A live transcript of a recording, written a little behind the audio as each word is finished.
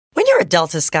a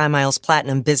Delta SkyMiles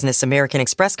Platinum Business American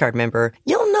Express card member,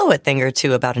 you'll know a thing or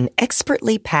two about an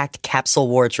expertly packed capsule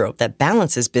wardrobe that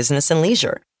balances business and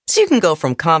leisure. So you can go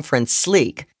from conference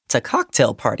sleek to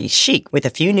cocktail party chic with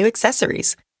a few new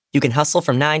accessories. You can hustle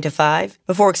from 9 to 5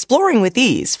 before exploring with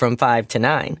ease from 5 to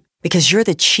 9. Because you're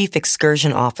the chief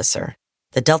excursion officer.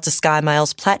 The Delta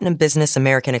SkyMiles Platinum Business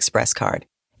American Express card.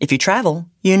 If you travel,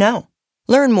 you know.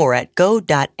 Learn more at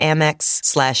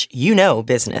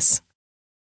go.amex/business.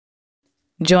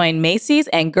 Join Macy's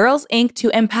and Girls Inc.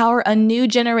 to empower a new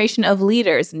generation of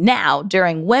leaders now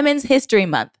during Women's History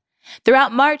Month.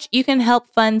 Throughout March, you can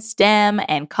help fund STEM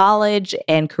and college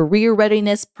and career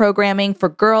readiness programming for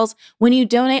girls when you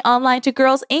donate online to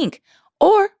Girls Inc.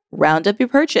 or round up your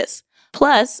purchase.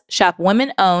 Plus, shop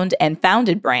women-owned and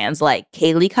founded brands like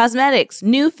Kaylee Cosmetics,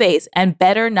 New Face, and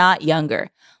Better Not Younger.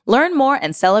 Learn more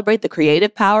and celebrate the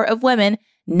creative power of women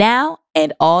now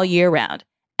and all year round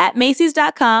at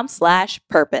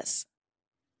Macys.com/purpose.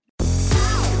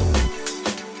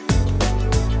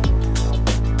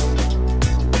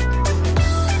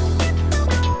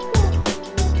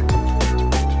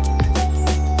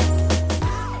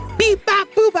 Beep bop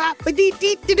boo bop ba dee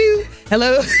dee doo doo.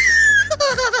 Hello.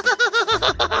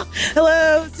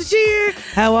 Hello, Sashir.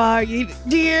 How are you,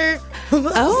 dear?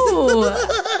 Oh,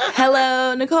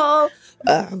 hello, Nicole.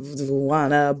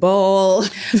 Want a bowl?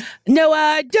 No,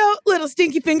 I don't, little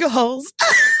stinky finger holes.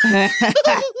 You're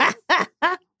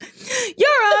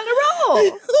on a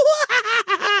roll.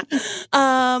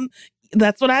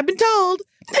 That's what I've been told.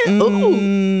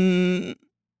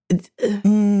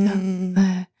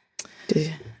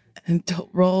 Don't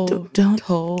roll.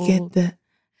 Don't get that.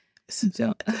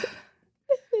 Don't.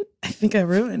 I think I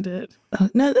ruined it. Oh,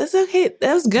 no, that's okay.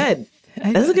 That was good.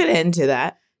 That's a good end to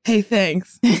that. Hey,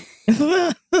 thanks. Good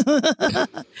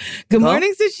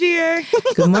morning, Sashir.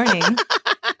 Good morning.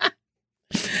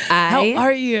 How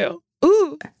are you?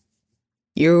 Ooh.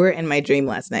 You were in my dream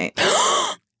last night.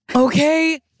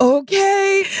 Okay.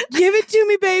 Give it to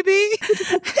me, baby.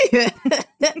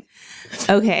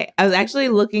 Okay. I was actually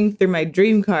looking through my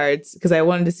dream cards because I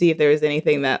wanted to see if there was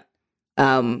anything that,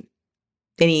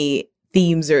 any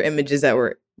themes or images that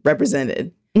were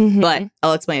represented. Mm-hmm. But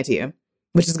I'll explain it to you,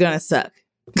 which is going to suck.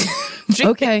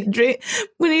 Okay.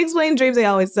 When you explain dreams, they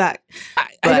always suck.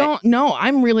 I don't know.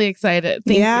 I'm really excited.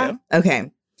 Thank you. Okay.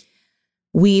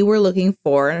 We were looking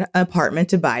for an apartment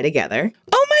to buy together.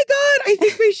 Oh my God. I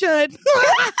think we should.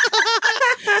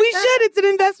 We should. It's an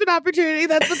investment opportunity.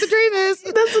 That's what the dream is.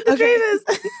 That's what the dream is.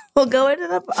 We'll go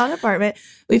into an apartment.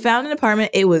 We found an apartment.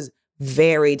 It was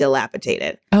very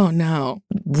dilapidated. Oh no.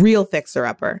 Real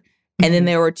fixer-upper. And then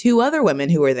there were two other women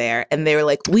who were there, and they were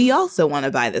like, we also want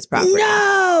to buy this property.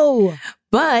 No!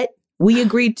 But we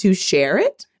agreed to share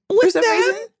it With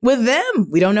them? With them.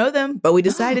 We don't know them, but we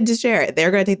decided to share it.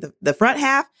 They're going to take the front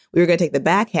half. We were going to take the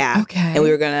back half. Okay. And we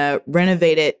were going to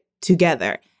renovate it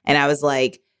together. And I was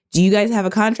like, do you guys have a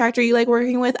contractor you like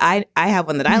working with? I have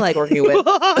one that I like working with. This is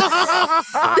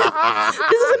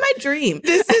my dream.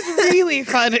 This is really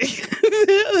funny.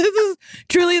 This is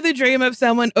truly the dream of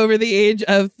someone over the age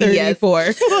of 34.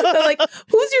 Yes. They're like,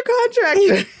 who's your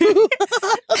contractor?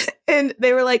 And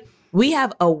they were like, we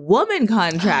have a woman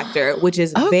contractor, which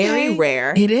is very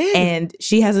rare. It is. And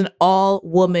she has an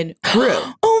all-woman crew.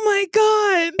 Oh my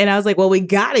God. And I was like, well, we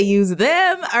got to use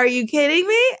them. Are you kidding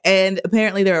me? And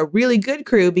apparently they're a really good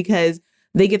crew because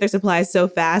they get their supplies so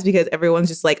fast because everyone's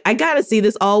just like, I got to see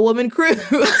this all-woman crew.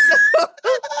 So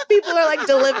people are like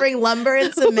delivering lumber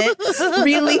and cement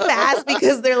really fast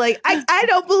because they're like, I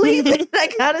don't believe it. I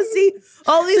got to see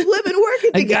all these women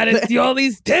working together. I got to see all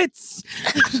these tits.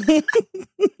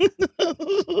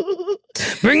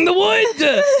 Bring the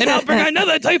wood and I'll bring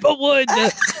another type of wood.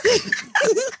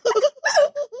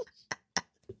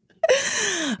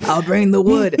 I'll bring the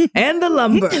wood and the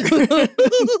lumber.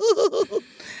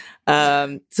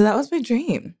 So that was my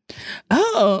dream.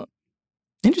 Oh.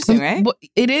 Interesting, right?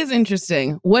 It is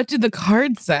interesting. What did the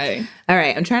cards say? All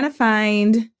right, I'm trying to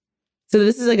find. So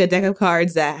this is like a deck of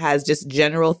cards that has just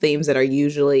general themes that are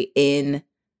usually in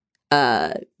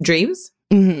dreams,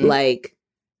 like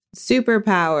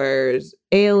superpowers,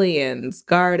 aliens,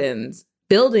 gardens,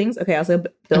 buildings. Okay, also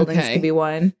buildings could be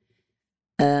one.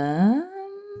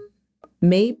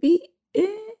 Maybe.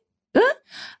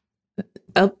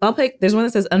 I'll pick. There's one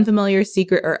that says unfamiliar,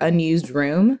 secret, or unused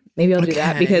room. Maybe I'll do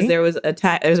that because there was a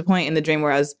point in the dream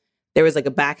where there was like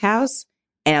a back house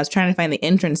and I was trying to find the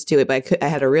entrance to it, but I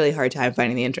had a really hard time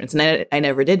finding the entrance, and I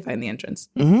never did find the entrance.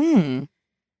 Mm.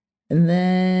 And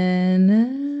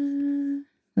then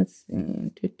let's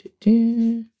see.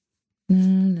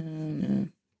 No.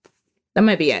 That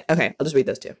might be it. Okay, I'll just read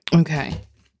those two. Okay.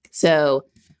 So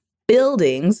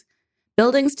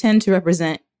Buildings tend to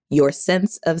represent your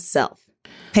sense of self.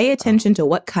 Pay attention to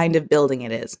what kind of building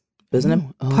it is. It was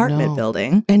an apartment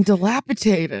building. And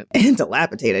dilapidated.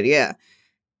 Yeah.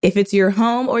 If it's your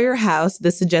home or your house,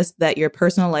 this suggests that your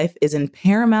personal life is in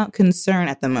paramount concern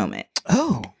at the moment.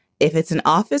 Oh. If it's an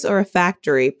office or a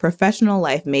factory, professional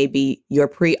life may be your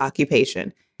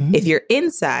preoccupation. If you're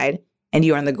inside and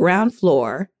you're on the ground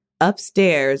floor,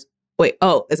 upstairs...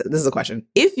 this is a question.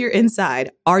 If you're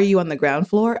inside, are you on the ground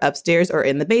floor, upstairs, or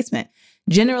in the basement?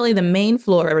 Generally, the main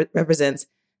floor represents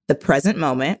the present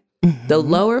moment. The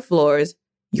lower floors,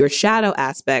 your shadow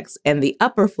aspects, and the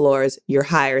upper floors, your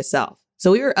higher self.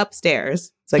 So we were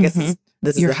upstairs. So I guess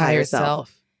this is your the higher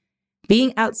self.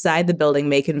 Being outside the building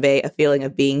may convey a feeling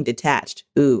of being detached.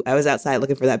 Ooh, I was outside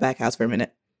looking for that back house for a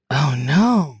minute. Oh,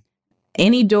 no.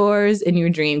 Any doors in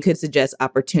your dream could suggest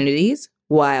opportunities,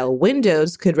 while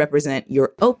windows could represent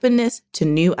your openness to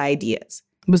new ideas.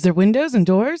 Was there windows and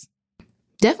doors?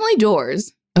 Definitely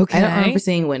doors. Okay. I don't remember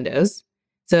seeing windows.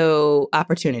 So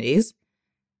opportunities.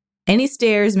 Any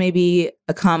stairs may be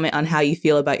a comment on how you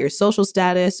feel about your social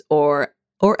status, or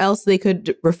else they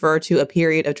could refer to a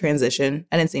period of transition.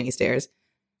 I didn't see any stairs.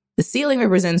 The ceiling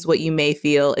represents what you may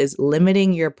feel is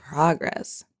limiting your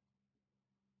progress.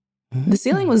 The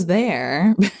ceiling was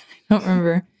there. I don't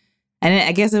remember. And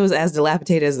I guess it was as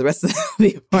dilapidated as the rest of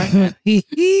the apartment.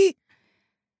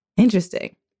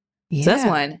 Interesting. Yeah. So that's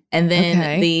one. And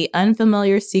then the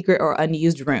unfamiliar, secret, or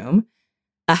unused room.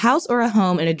 A house or a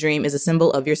home in a dream is a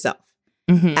symbol of yourself.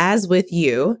 As with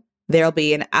you, there'll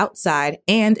be an outside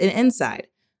and an inside.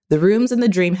 The rooms in the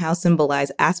dream house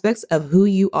symbolize aspects of who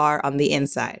you are on the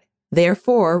inside.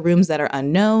 Therefore, rooms that are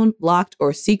unknown, locked,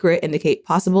 or secret indicate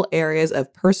possible areas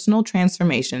of personal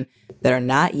transformation that are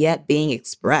not yet being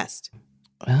expressed.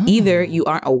 Oh. Either you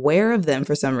aren't aware of them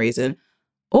for some reason,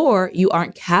 or you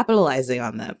aren't capitalizing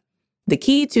on them. The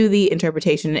key to the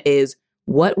interpretation is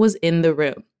what was in the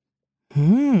room.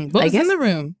 What was in the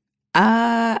room?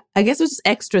 I guess it was just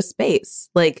extra space.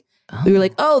 Like, we were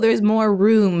like, oh, there's more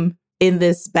room in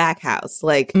this back house.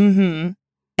 Like, and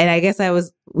I guess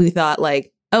we thought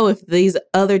like, oh, if these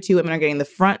other two women are getting the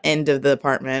front end of the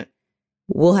apartment,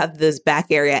 we'll have this back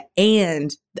area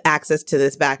and access to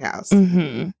this back house.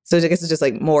 So I guess it's just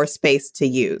like more space to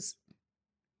use.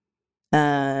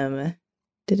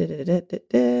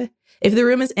 If the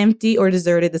room is empty or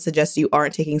deserted, this suggests you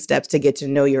aren't taking steps to get to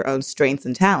know your own strengths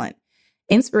and talent.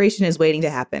 Inspiration is waiting to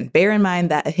happen. Bear in mind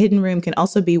that a hidden room can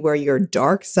also be where your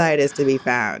dark side is to be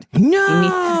found.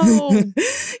 No!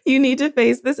 You need to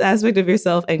face this aspect of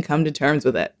yourself and come to terms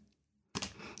with it.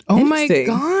 Oh my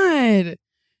God.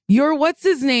 You're what's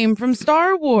his name from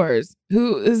Star Wars,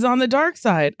 who is on the dark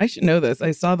side. I should know this.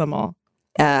 I saw them all.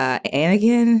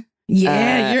 Anakin?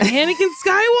 Yeah, you're Anakin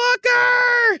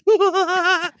Skywalker.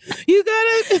 You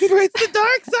gotta embrace the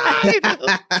dark side.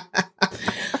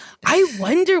 I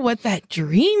wonder what that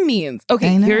dream means.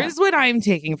 Okay, here's what I'm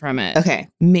taking from it. Okay.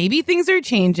 Maybe things are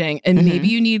changing and maybe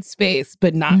you need space,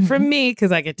 but not from me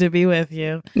because I get to be with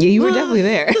you. Yeah, you were definitely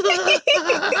there.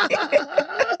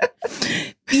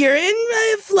 You're in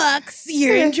flux,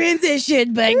 you're in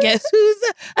transition, but guess who's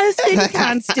a steady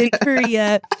constant for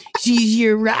you? She's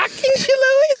your rock and she'll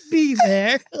always be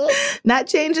there. Not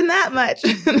changing that much.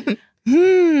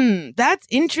 That's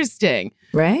interesting.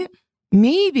 Right?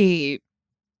 Maybe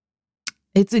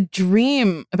it's a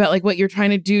dream about like what you're trying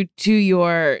to do to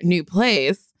your new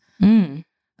place.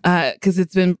 Because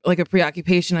it's been like a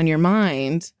preoccupation on your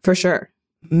mind. For sure.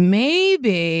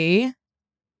 Maybe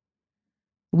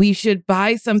we should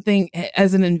buy something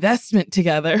as an investment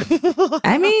together.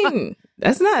 I mean,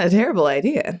 that's not a terrible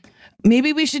idea.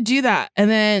 Maybe we should do that and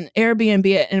then Airbnb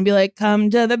it and be like, come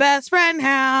to the best friend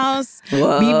house.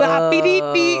 Whoa.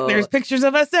 Beep. There's pictures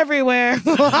of us everywhere.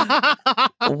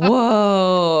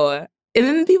 Whoa. And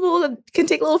then people can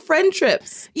take little friend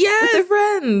trips. Yes. With their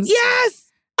friends. Yes.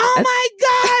 Oh my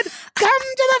God. Come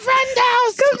to the friend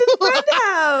house. Come to the friend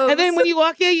house. And then when you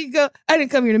walk in, you go, I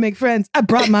didn't come here to make friends. I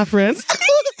brought my friends.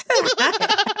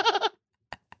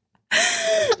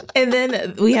 And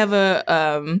then we have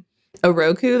a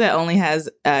Roku that only has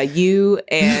you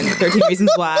and 13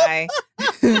 Reasons Why.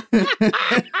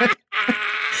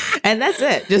 And that's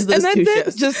it. Just those two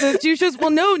shows. Just those two shows. Well,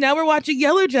 no, now we're watching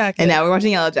Yellow Jackets. And now we're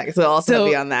watching Yellow Jackets. So it'll also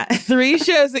be on that. 3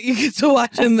 shows that you get to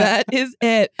watch, and that is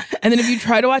it. And then if you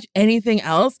try to watch anything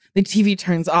else, the TV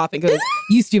turns off and goes,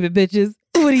 you stupid bitches.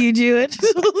 What are you doing?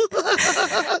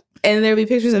 And there'll be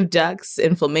pictures of ducks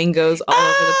and flamingos all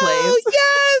over the place.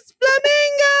 Yes,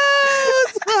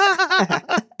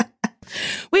 flamingos!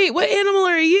 Wait, what animal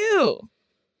are you?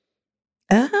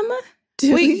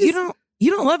 Wait,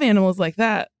 you don't love animals like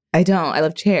that. I don't. I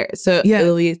love chairs. So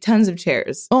there'll be tons of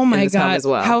chairs. Oh my God. As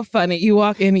well. How funny. You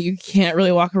walk in and you can't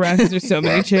really walk around because there's so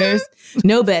many chairs.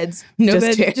 No beds.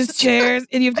 Just chairs.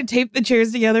 And you have to tape the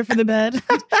chairs together for the bed.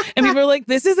 And people are like,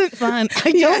 this isn't fun.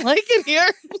 I don't like it here.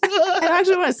 I don't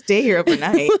actually want to stay here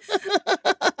overnight.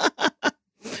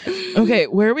 Okay,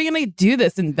 where are we going to do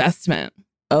this investment?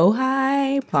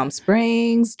 Ojai, Palm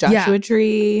Springs, Joshua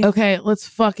Tree. Okay, let's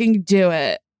fucking do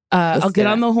it. I'll get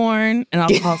on the horn and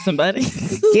I'll call somebody.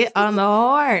 Get on the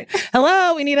horn.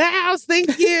 Hello, we need a house.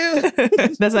 Thank you.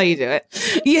 That's how you do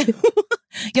it. Yeah.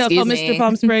 I'll call Mr.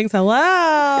 Palm Springs.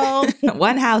 Hello.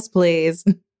 One house, please.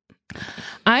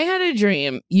 I had a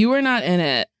dream. You were not in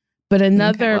it, but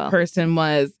another person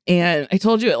was. And I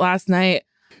told you it last night.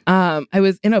 I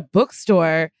was in a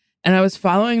bookstore and I was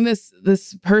following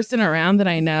this person around that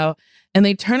I know. And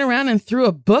they turned around and threw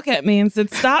a book at me and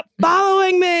said, "Stop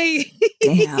following me."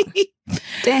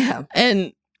 Damn.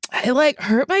 And I like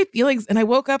hurt my feelings. And I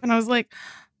woke up and I was like,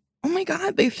 oh my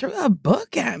God, they threw a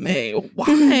book at me. Why?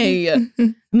 And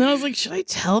then I was like, should I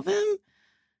tell them?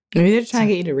 Maybe they're trying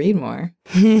to get you to read more.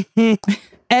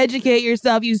 Educate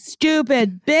yourself, you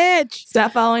stupid bitch.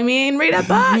 Stop following me and read a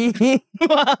book.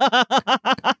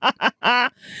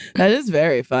 That is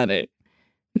very funny.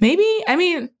 Maybe, I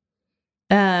mean,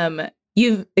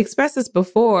 you've expressed this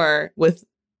before with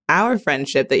our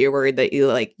friendship that you're worried that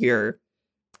you're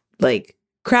like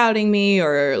crowding me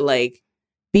or like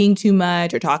being too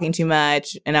much or talking too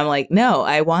much. And I'm like, no,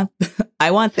 I want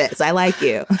this. I like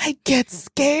you. I get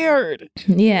scared.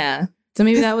 Yeah. So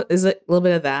maybe that is a little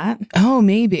bit of that. Oh,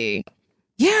 maybe.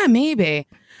 Yeah, maybe.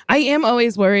 I am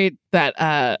always worried that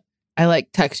I like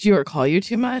text you or call you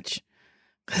too much.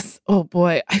 Oh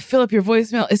boy, I fill up your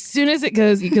voicemail. As soon as it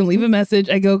goes, you can leave a message.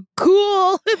 I go,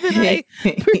 cool. And then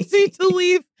I proceed to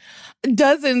leave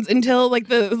dozens until I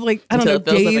don't know,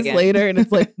 days later. And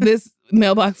it's like, this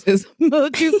mailbox is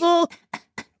too full.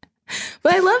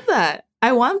 But I love that.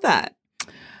 I want that.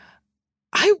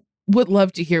 I would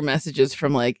love to hear messages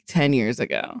from like 10 years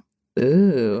ago.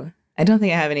 Ooh. I don't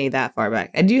think I have any that far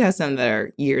back. I do have some that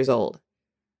are years old.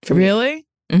 Really?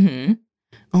 Mm-hmm.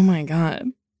 Oh my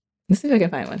God. Let's see if I can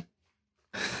find one.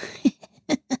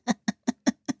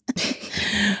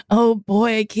 Oh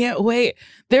boy, I can't wait.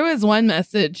 There was one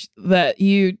message that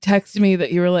you texted me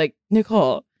that you were like,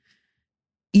 Nicole,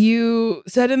 you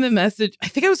said in the message, I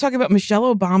think I was talking about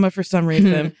Michelle Obama for some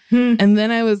reason. And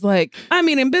then I was like, I'm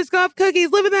eating Biscoff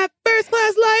cookies, living that first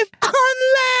class life on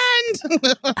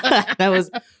land. That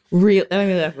was real. That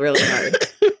made me laugh really hard.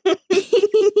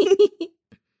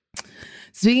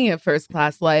 Speaking of first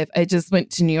class life, I just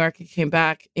went to New York and came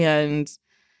back, and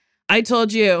I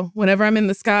told you, whenever I'm in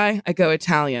the sky, I go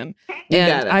Italian.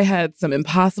 And I had some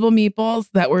Impossible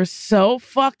meatballs that were so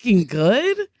fucking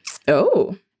good.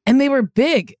 Oh. And they were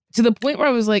big to the point where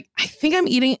I was like, I think I'm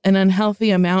eating an unhealthy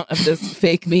amount of this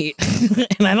fake meat.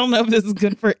 And I don't know if this is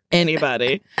good for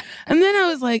anybody. And then I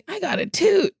was like, I got to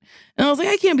toot. And I was like,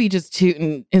 I can't be just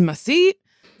tooting in my seat.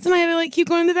 So I had to like keep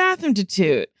going to the bathroom to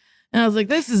toot. And I was like,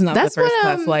 this is not the first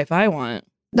class life I want.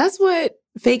 That's what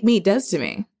fake meat does to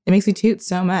me. It makes me toot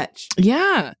so much.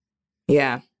 Yeah.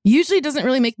 Yeah. Usually it doesn't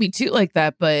really make me toot like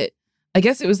that, but I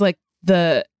guess it was like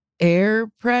the air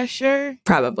pressure.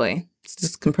 Probably. It's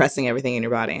just compressing everything in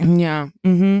your body. Yeah.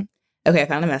 Mm-hmm. Okay, I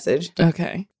found a message.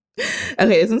 Okay.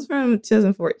 Okay, this one's from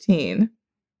 2014.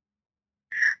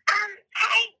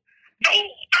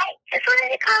 I just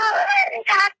wanted to call and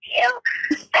talk to you,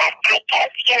 but I guess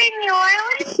you're in New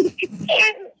Orleans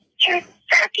and you're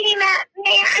talking about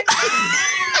man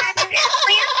having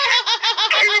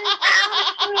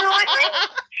in New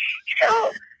Orleans. So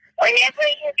whenever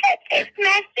you get this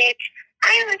message,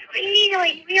 I would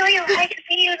really, really like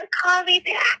for you to call me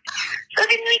back so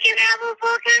then we can have a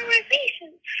full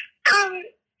conversation.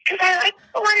 Because I like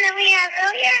the one that we had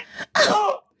earlier.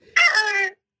 So,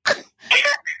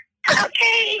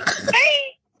 okay,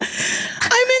 hey.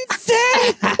 I'm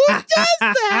insane. Who does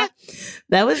that?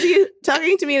 That was you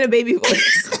talking to me in a baby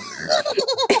voice.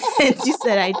 And you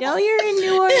said, I know you're in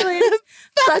New Orleans.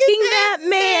 Fucking that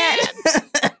man.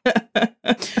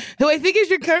 Who I think is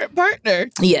your current partner.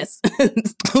 Yes.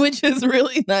 Which is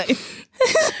really nice.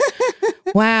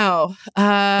 Wow.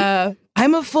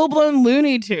 I'm a full-blown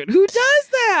Looney Tune. Who does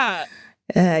that?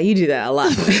 You do that a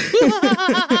lot.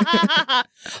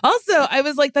 Also, I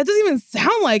was like, that doesn't even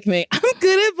sound like me. I'm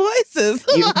good at voices.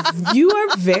 You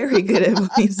are very good at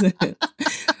voices.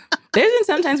 There's been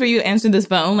some times where you answer this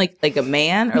phone like a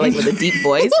man or like with a deep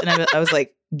voice. And I was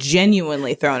like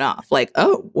genuinely thrown off. Like,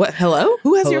 oh, what? Hello?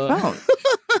 Who has your phone?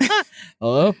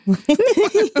 Hello?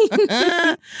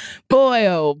 Boy,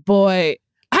 oh boy.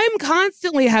 I'm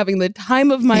constantly having the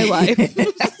time of my life.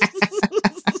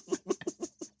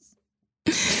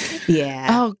 Yeah.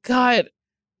 Oh, God.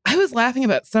 I was laughing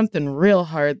about something real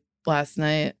hard last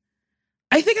night.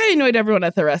 I think I annoyed everyone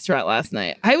at the restaurant last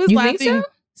night. I was laughing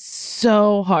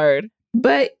so hard.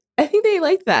 But I think they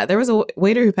liked that. There was a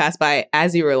waiter who passed by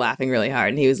as you were laughing really hard,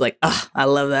 and he was like, "Oh, I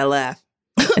love that laugh."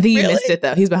 I think you missed it,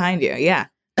 though. He's behind you. Yeah.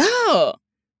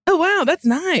 Oh, wow. That's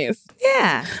nice.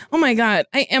 Yeah. Oh, my God.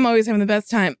 I am always having the best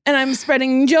time. And I'm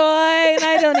spreading joy, and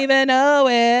I don't even know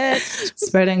it.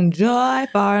 Spreading joy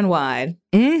far and wide.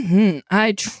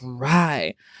 I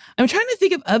try. I'm trying to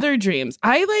think of other dreams.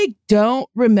 I don't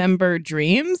remember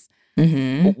dreams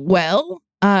well.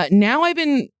 Now I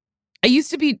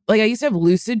used to have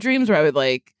lucid dreams where I would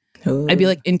I'd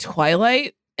be in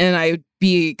twilight and I'd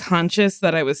be conscious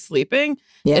that I was sleeping.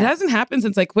 Yeah. It hasn't happened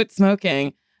since I quit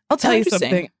smoking. I'll tell you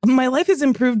something. My life has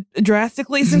improved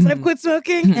drastically since I've quit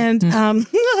smoking, and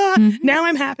now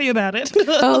I'm happy about it.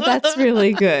 Oh, that's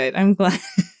really good. I'm glad.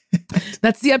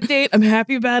 That's the update. I'm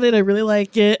happy about it. I really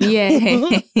like it.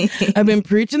 Yay. I've been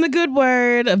preaching the good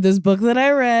word of this book that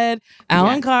I read,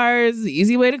 Alan Carr's The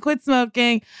Easy Way to Quit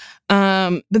Smoking.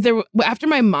 But after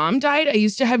my mom died, I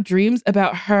used to have dreams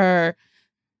about her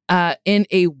in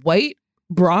a white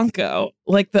Bronco,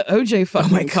 like the OJ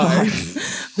fucking car.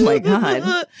 Oh my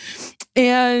God.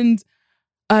 And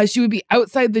she would be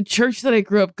outside the church that I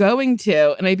grew up going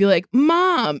to, and I'd be like,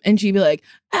 "Mom," and she'd be like,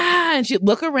 "Ah," and she'd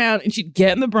look around and she'd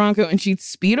get in the Bronco and she'd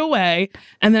speed away,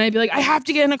 and then I'd be like, "I have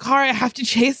to get in a car. I have to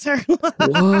chase her."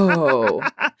 Whoa.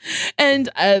 And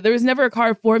there was never a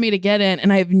car for me to get in,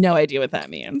 and I have no idea what that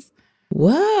means.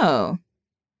 Whoa.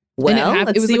 Well,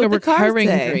 it was like a recurring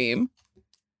dream.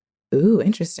 Ooh,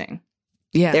 interesting.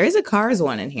 Yeah. There is a Cars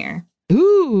one in here.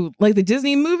 Ooh, like the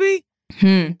Disney movie?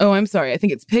 Oh, I'm sorry. I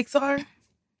think it's Pixar.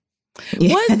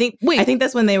 Yeah, I think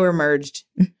that's when they were merged.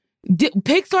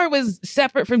 Pixar was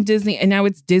separate from Disney, and now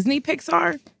it's Disney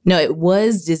Pixar? No, it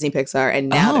was Disney Pixar, and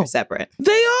now they're separate.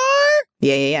 They are?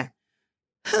 Yeah.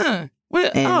 Huh.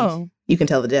 And you can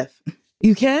tell the diff.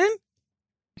 You can?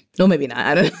 No, maybe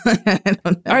not. I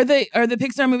don't know. Are the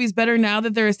Pixar movies better now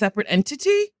that they're a separate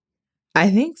entity? I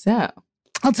think so.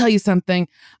 I'll tell you something.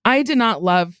 I did not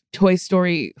love Toy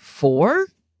Story 4.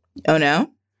 Oh, no?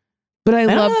 But I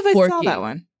love Forky. I saw that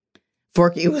one.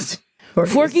 Forky's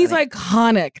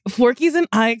iconic. Forky's an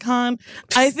icon.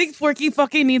 I think Forky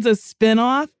fucking needs a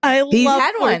spin-off. He love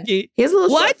had Forky. One. He has a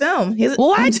little short film.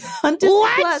 What? On Disney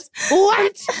Plus.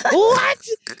 What?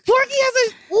 Forky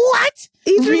has a what?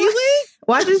 Really?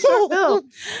 Watch his short film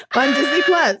on Disney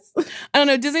Plus. I don't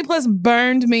know. Disney Plus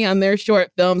burned me on their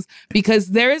short films because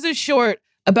there is a short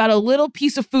about a little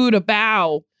piece of food, a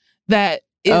bow, that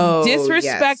is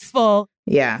disrespectful.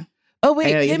 Yes. Yeah. Oh,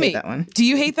 wait, Kimmy, you hate that one. Do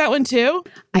you hate that one too?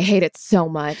 I hate it so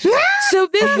much. So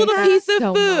this little piece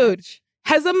of food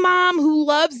has a mom who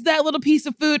loves that little piece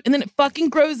of food, and then it fucking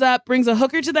grows up, brings a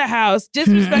hooker to the house,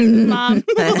 disrespects the mom.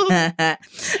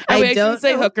 I shouldn't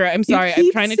say hooker. I'm sorry.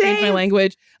 I'm trying to change my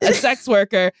language. A sex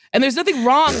worker. And there's nothing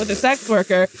wrong with a sex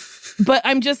worker, but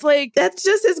I'm just like... That's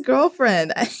just his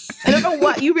girlfriend. I don't know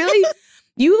what.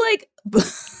 There's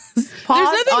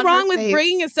nothing wrong with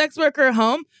bringing a sex worker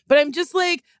home, but I'm just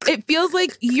like, it feels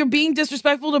like you're being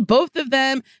disrespectful to both of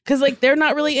them because they're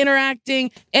not really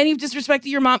interacting and you've disrespected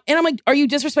your mom. And I'm like, are you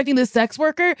disrespecting the sex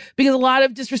worker? Because a lot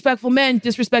of disrespectful men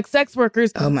disrespect sex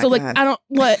workers. Oh my God. I don't,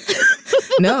 what?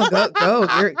 No, go.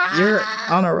 You're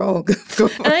on a roll. Go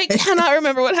and I cannot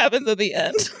remember what happens at the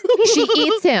end. She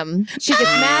eats him. She gets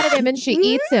mad at him and she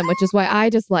eats him, which is why I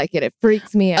dislike it. It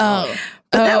freaks me out.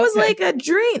 But that was like a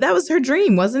dream. That was her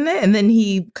dream, wasn't it? And then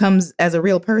he comes as a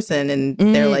real person and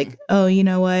they're like, oh, you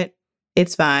know what?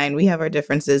 It's fine. We have our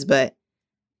differences, but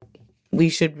we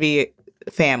should be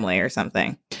family or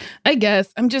something. I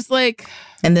guess. I'm just like...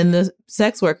 And then the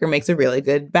sex worker makes a really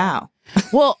good bow.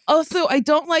 Well, also, I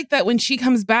don't like that when she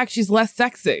comes back, she's less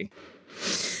sexy.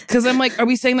 Because I'm like, are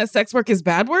we saying that sex work is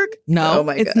bad work? No,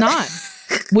 it's not.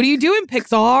 What are you doing,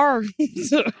 Pixar?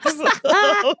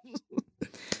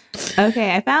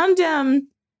 Okay, I found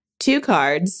 2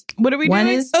 cards. What are we doing? One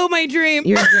is my dream.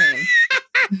 Your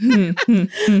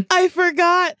dream. I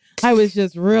forgot. I was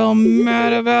just real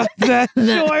mad about that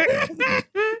short.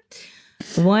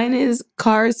 One is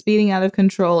cars speeding out of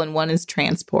control and one is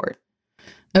transport.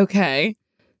 Okay.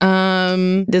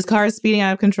 Does cars speeding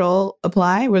out of control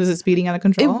apply? Or is it speeding out of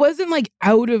control? It wasn't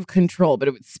out of control, but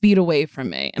it would speed away from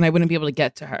me and I wouldn't be able to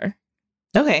get to her.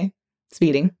 Okay.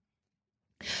 Speeding.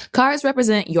 Cars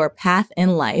represent your path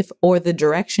in life or the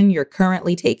direction you're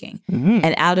currently taking.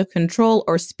 An out of control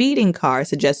or speeding car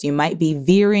suggests you might be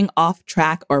veering off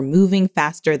track or moving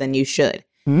faster than you should.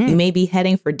 You may be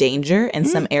heading for danger in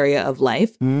some area of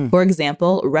life. For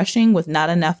example, rushing with not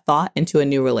enough thought into a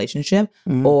new relationship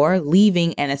or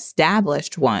leaving an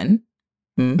established one.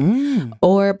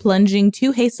 Or plunging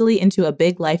too hastily into a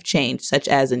big life change, such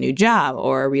as a new job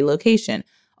or a relocation.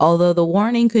 Although the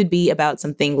warning could be about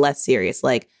something less serious,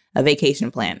 like a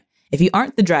vacation plan. If you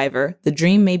aren't the driver, the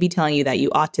dream may be telling you that you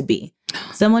ought to be.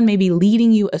 Someone may be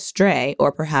leading you astray,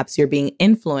 or perhaps you're being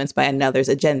influenced by another's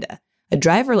agenda. A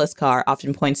driverless car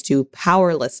often points to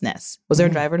powerlessness. Was there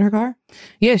a driver in her car?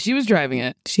 Yeah, she was driving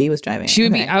it. She was driving it. She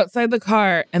would be outside the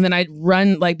car, and then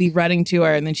I'd be running to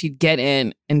her, and then she'd get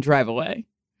in and drive away.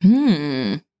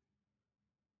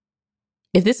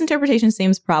 If this interpretation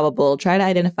seems probable, try to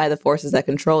identify the forces that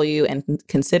control you and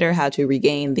consider how to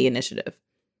regain the initiative.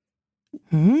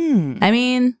 I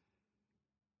mean,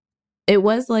 it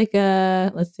was like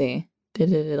let's see.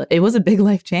 It was a big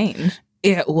life change.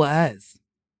 It was.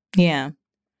 Yeah.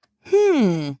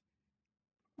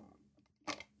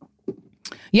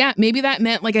 Yeah, maybe that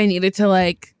meant like I needed to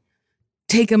like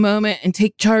take a moment and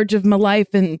take charge of my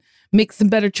life and make some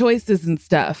better choices and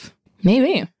stuff.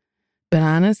 Maybe. But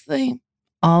honestly,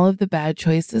 all of the bad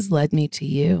choices led me to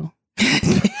you.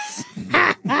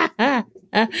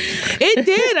 It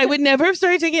did. I would never have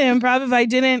started taking improv if I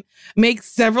didn't make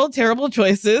several terrible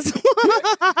choices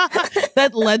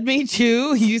that led me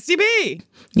to UCB.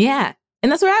 Yeah.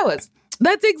 And that's where I was.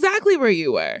 That's exactly where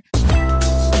you were.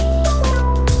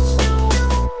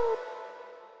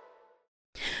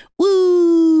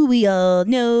 Woo! We all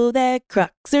know that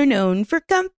Crocs are known for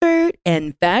comfort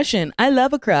and fashion. I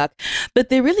love a Croc, but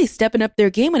they're really stepping up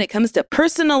their game when it comes to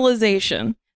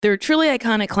personalization. Their truly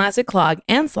iconic classic clog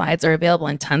and slides are available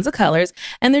in tons of colors,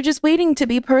 and they're just waiting to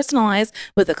be personalized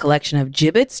with a collection of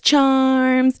gibbets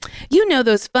charms. You know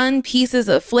those fun pieces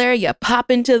of flair you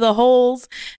pop into the holes?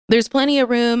 There's plenty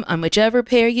of room on whichever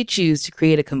pair you choose to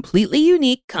create a completely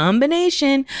unique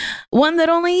combination, one that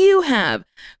only you have.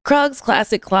 Krog's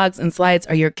classic clogs and slides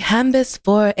are your canvas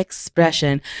for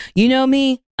expression. You know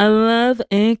me, I love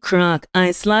a Croc.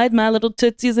 I slide my little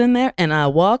tootsies in there and I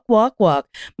walk, walk, walk.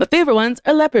 My favorite ones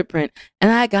are leopard print,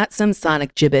 and I got some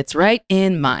Sonic gibbets right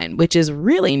in mine, which is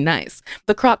really nice.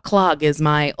 The Croc clog is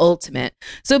my ultimate.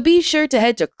 So be sure to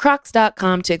head to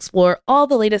crocs.com to explore all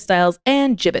the latest styles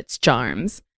and gibbets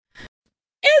charms.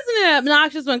 Isn't it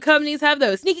obnoxious when companies have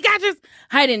those sneaky gadgets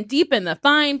hiding deep in the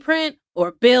fine print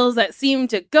or bills that seem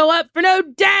to go up for no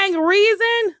dang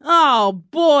reason? Oh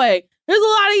boy, there's a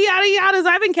lot of yada yadas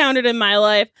I've encountered in my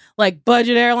life, like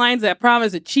budget airlines that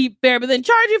promise a cheap fare but then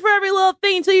charge you for every little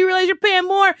thing until you realize you're paying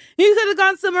more. You could have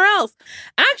gone somewhere else.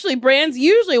 Actually, brands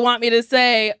usually want me to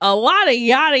say a lot of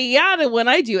yada yada when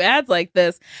I do ads like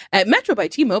this. At Metro by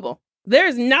T-Mobile,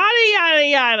 there's not a yada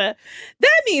yada.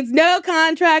 That means no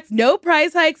contracts, no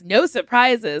price hikes, no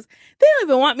surprises. They don't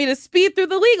even want me to speed through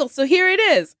the legal, so here it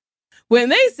is. When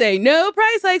they say no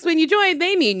price hikes when you join,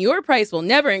 they mean your price will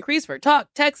never increase for talk,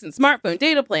 text, and smartphone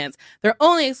data plans. Their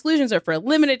only exclusions are for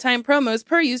limited time promos,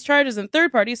 per use charges, and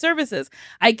third-party services.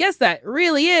 I guess that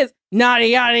really is not a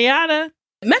yada yada.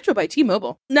 Metro by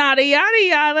T-Mobile. Not a yada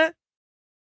yada.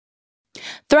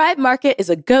 Thrive Market is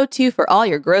a go-to for all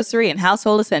your grocery and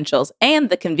household essentials, and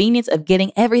the convenience of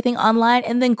getting everything online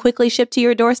and then quickly shipped to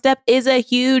your doorstep is a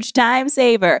huge time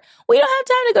saver. We don't have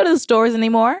time to go to the stores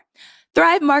anymore.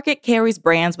 Thrive Market carries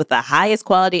brands with the highest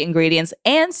quality ingredients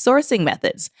and sourcing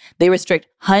methods. They restrict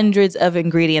hundreds of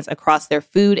ingredients across their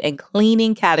food and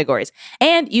cleaning categories,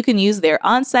 and you can use their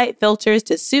on-site filters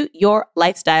to suit your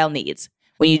lifestyle needs.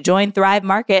 When you join Thrive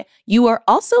Market, you are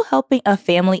also helping a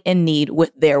family in need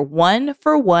with their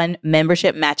 1-for-1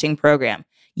 membership matching program.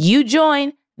 You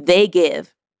join, they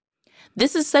give.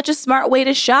 This is such a smart way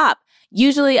to shop.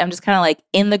 Usually I'm just kind of like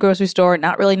in the grocery store,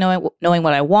 not really knowing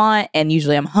what I want. And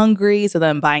usually I'm hungry, so then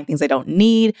I'm buying things I don't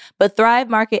need. But Thrive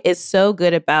Market is so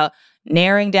good about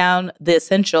narrowing down the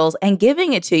essentials and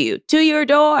giving it to you, to your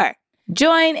door.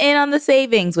 Join in on the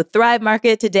savings with Thrive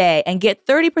Market today and get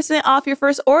 30% off your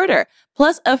first order,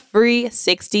 plus a free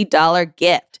 $60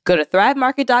 gift. Go to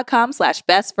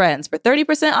thrivemarket.com/bestfriends for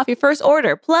 30% off your first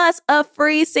order, plus a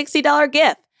free $60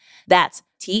 gift. That's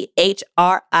THRIVE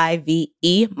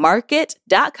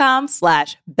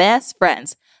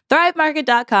market.com/bestfriends.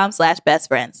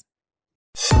 thrivemarket.com/bestfriends.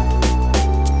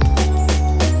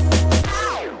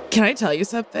 Can I tell you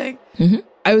something? Mm-hmm.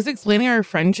 I was explaining our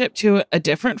friendship to a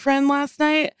different friend last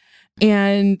night,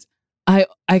 and I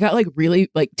got like really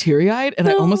like teary-eyed, and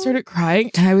I almost started crying,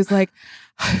 and I was like,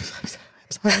 I'm sorry.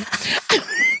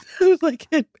 I was like,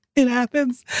 it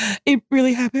happens. It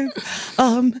really happens.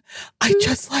 I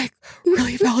just like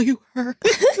really value her.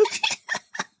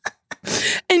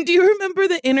 And do you remember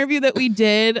the interview that we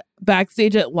did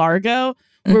backstage at Largo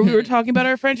where we were talking about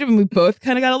our friendship and we both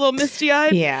kind of got a little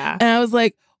misty-eyed. Yeah. And I was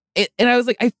like,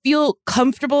 I feel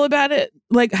comfortable about it,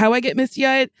 like how I get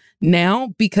misty-eyed now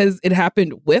because it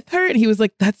happened with her. And he was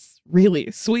like, that's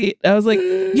really sweet. I was like,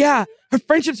 yeah, her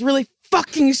friendship's really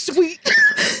fucking sweet.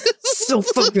 So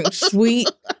fucking sweet.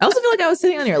 I also feel like I was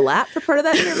sitting on your lap for part of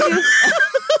that interview.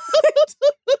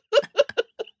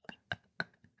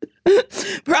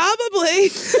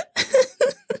 Probably.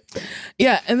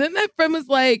 Yeah. And then that friend was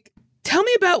like, tell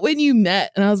me about when you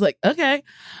met. And I was like, okay.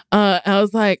 I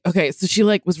was like, okay. So she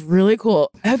like was really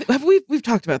cool. Have we've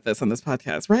talked about this on this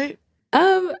podcast, right?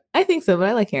 I think so, but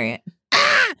I like hearing it.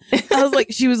 I was like,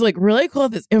 she was like really cool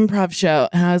at this improv show.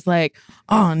 And I was like,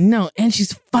 oh no. And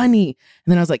she's funny.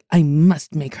 And then I was like, I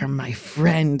must make her my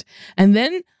friend. And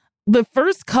then the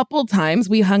first couple times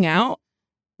we hung out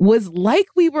was like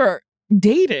we were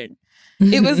dating.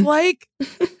 It was like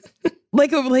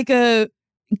a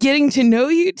getting to know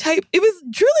you type. It was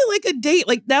truly like a date.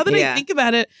 Like now that I think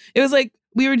about it, it was like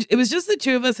it was just the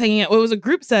two of us hanging out. Well, it was a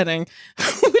group setting,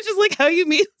 which is like how you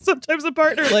meet sometimes a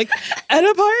partner, like at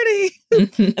a party.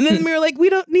 And then we were like, we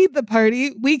don't need the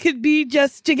party. We could be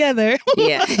just together.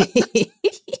 Yeah.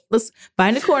 Let's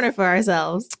find a corner for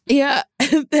ourselves. Yeah.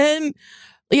 And then,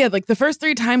 like the first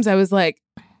 3 times I was like,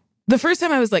 the first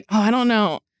time I was like, oh, I don't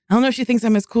know if she thinks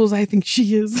I'm as cool as I think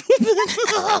she is.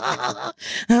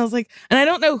 And I was like, and I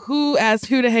don't know who asked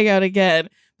who to hang out again.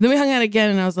 Then we hung out again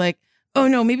and I was like, oh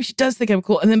no, maybe she does think I'm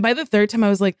cool. And then by the 3rd time I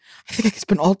was like, I think I could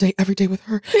spend all day, every day with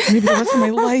her. Maybe the rest of my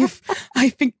life. I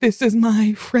think this is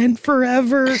my friend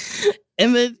forever.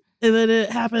 And then it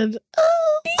happened.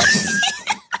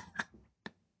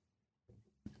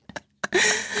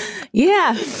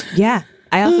 Yeah.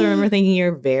 I also remember thinking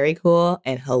you're very cool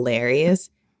and hilarious.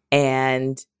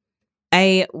 And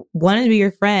I wanted to be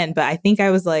your friend, but I think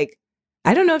I was like,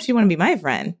 I don't know if she wanted to be my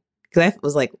friend. Because I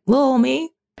was like, little me?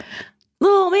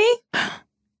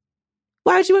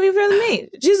 Why would she want to be friends with me?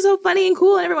 She's so funny and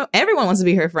cool and everyone wants to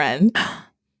be her friend.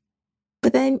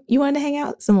 But then you wanted to hang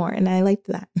out some more and I liked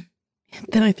that.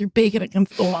 Then I threw bacon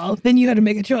against the wall. Then you had to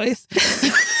make a choice.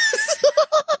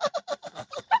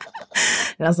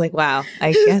 And I was like, wow,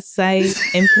 I guess I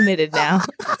am committed now.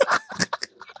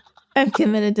 I'm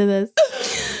committed to this.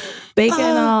 Bacon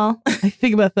and all. I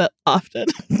think about that often.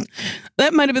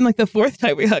 That might have been like the 4th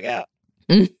time we hung out.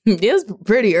 It was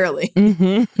pretty early.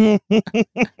 Mm-hmm.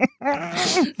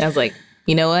 I was like,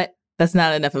 you know what? That's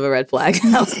not enough of a red flag.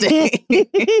 I'll stay.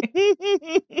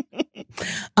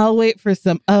 I'll wait for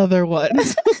some other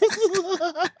ones.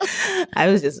 I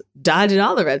was just dodging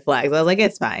all the red flags. I was like,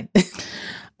 it's fine.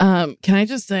 Can I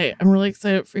just say, I'm really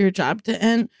excited for your job to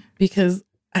end because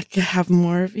I could have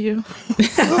more of you.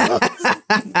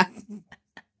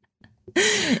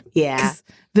 Yeah.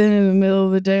 Then in the middle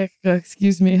of the day, I go,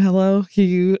 excuse me, hello, can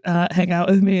you hang out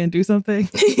with me and do something?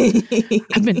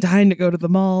 I've been dying to go to the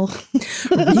mall.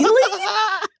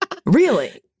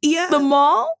 Really? Yeah. The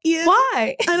mall? Yeah.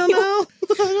 Why? I don't know.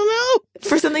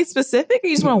 For something specific, or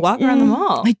you just want to walk around the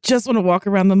mall? I just want to walk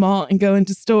around the mall and go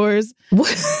into stores. What?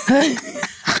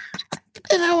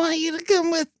 And I want you to come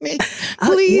with me.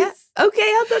 Please. Yeah.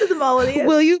 Okay, I'll go to the mall with you.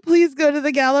 Will you please go to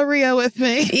the Galleria with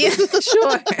me? Yeah,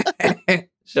 sure.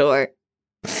 Sure.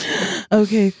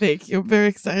 Okay, thank you. I'm very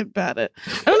excited about it.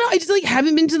 I don't know. I just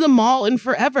haven't been to the mall in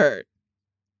forever.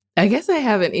 I guess I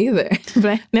haven't either, but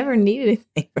I never needed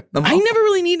anything from the mall. I never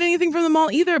really need anything from the mall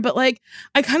either, but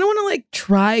I kind of want to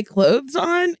try clothes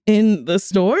on in the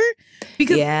store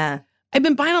because I've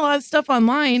been buying a lot of stuff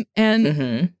online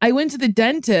and I went to the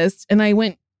dentist and I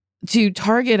went to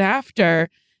Target after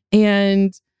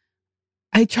and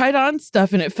I tried on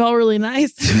stuff and it felt really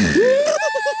nice.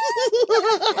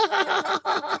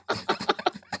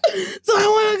 So I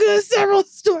want to go to several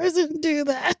stores and do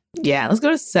that. Yeah, let's go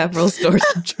to several stores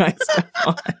and try stuff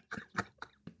on.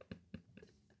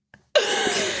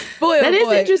 That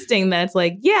is interesting. That's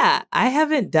I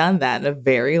haven't done that in a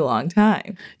very long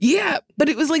time. Yeah, but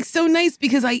it was so nice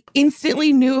because I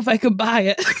instantly knew if I could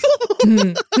buy it.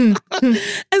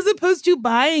 As opposed to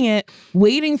buying it,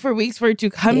 waiting for weeks for it to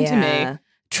come to me,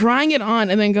 trying it on,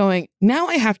 and then going, now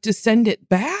I have to send it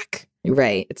back.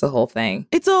 Right. It's a whole thing.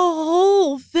 It's a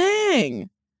whole thing.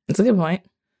 That's a good point.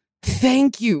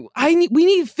 Thank you. We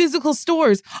need physical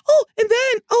stores. Oh, and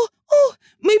then,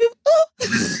 maybe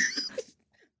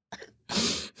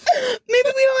maybe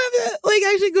we don't have to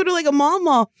actually go to a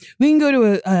mall. We can go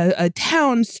to a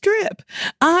town strip.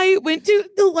 I went to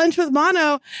the lunch with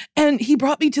Mono and he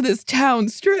brought me to this town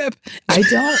strip. I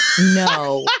don't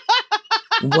know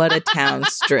what a town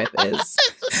strip is.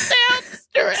 Town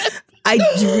strip.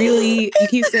 You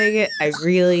keep saying it. I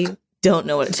really don't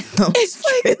know what a town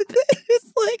strip is.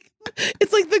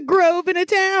 It's like the Grove in a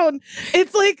town.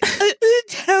 It's like a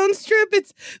town strip.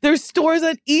 There's stores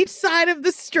on each side of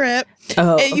the strip.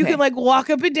 Oh, and you can like walk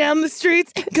up and down the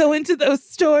streets and go into those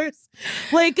stores.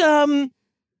 Like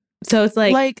so it's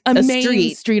like a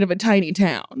main street of a tiny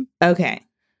town. Okay.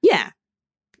 Yeah.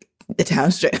 The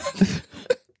town strip.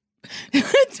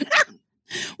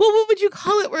 Well, what would you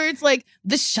call it where it's like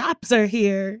the shops are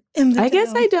here in the I town?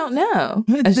 guess I don't know.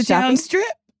 It's the town strip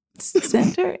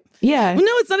center? Yeah. Well,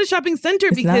 no, it's not a shopping center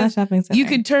It's not a because shopping center. you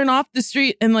could turn off the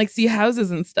street and like see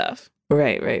houses and stuff.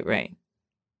 Right.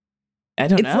 I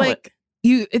don't know.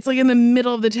 It's like in the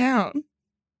middle of the town.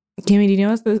 Kimmy, do you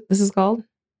know what this is called?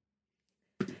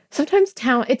 Sometimes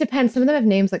it depends. Some of them have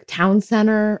names like town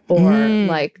center or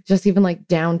like just even like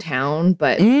downtown,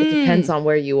 but it depends on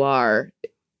where you are,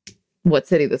 what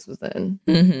city this was in.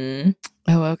 Mm-hmm.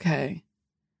 Oh, okay.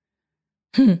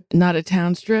 Not a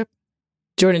town strip?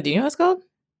 Jordan, do you know what it's called?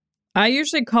 I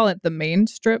usually call it the main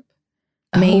strip.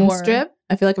 Main strip?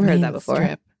 I feel like I've heard that before.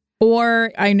 Strip.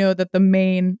 Or I know that the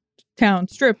main town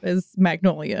strip is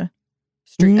Magnolia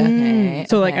Street. Okay.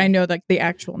 So like I know like the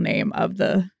actual name of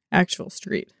the actual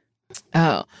street.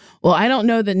 Oh, well, I don't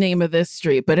know the name of this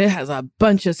street, but it has a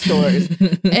bunch of stores.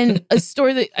 And a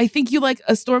store that I think you like,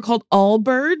 a store called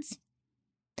Allbirds.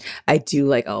 I do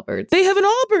like Allbirds. They have an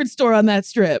Allbirds store on that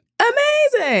strip.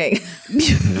 Amazing.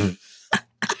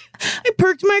 I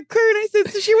perked my car and I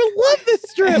said, she would love this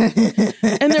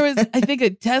strip. And there was, I think,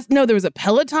 there was a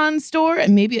Peloton store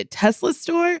and maybe a Tesla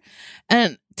store.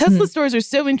 And Tesla stores are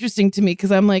so interesting to me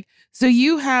because I'm like, so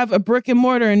you have a brick and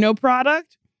mortar and no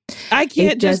product? I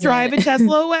can't just drive a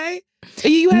Tesla away.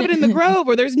 You have it in the Grove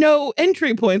where there's no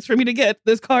entry points for me to get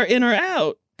this car in or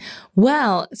out.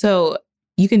 Well, so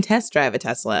you can test drive a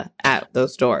Tesla at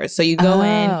those stores. So you go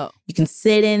in, you can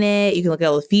sit in it, you can look at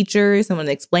all the features, someone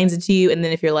explains it to you. And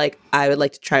then if you're like, I would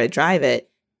like to try to drive it,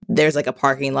 there's like a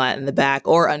parking lot in the back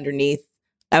or underneath.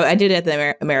 I did it at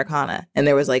the Americana and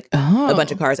there was like a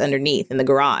bunch of cars underneath in the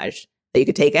garage that you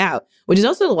could take out, which is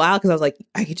also wild because I was like,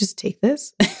 I could just take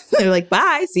this. They're like,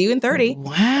 bye, see you in 30.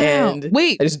 Wow. And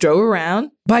wait, I just drove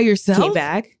around. By yourself? Came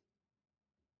back.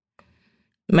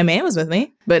 My man was with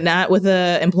me, but not with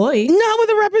an employee. Not with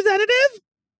a representative?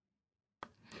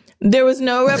 There was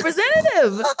no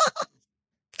representative.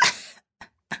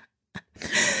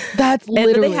 That's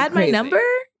literally they had crazy. my number.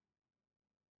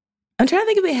 I'm trying to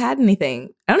think if they had anything.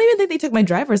 I don't even think they took my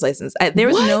driver's license. There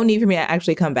was no need for me to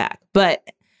actually come back. But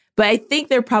I think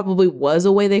there probably was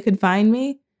a way they could find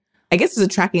me. I guess there's a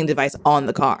tracking device on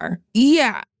the car.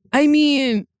 Yeah. I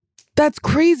mean, that's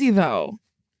crazy though.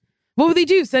 What would they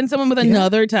do? Send someone with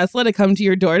another Tesla to come to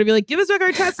your door to be like, give us back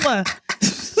our Tesla.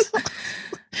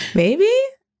 Maybe?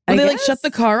 Would they like shut the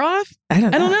car off? I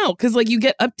don't know. Because like you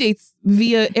get updates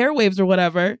via airwaves or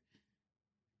whatever.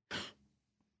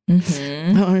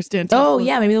 Mm-hmm. I don't understand. Oh,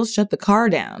 yeah. Maybe they'll shut the car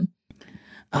down.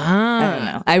 I don't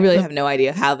know. I really have no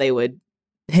idea how they would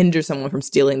hinder someone from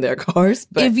stealing their cars.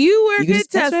 But if you work can at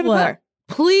just test drive a Tesla, car.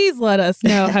 please let us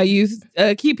know how you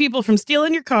keep people from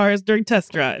stealing your cars during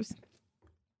test drives.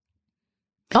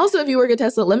 Also, if you work at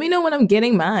Tesla, let me know when I'm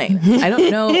getting mine. I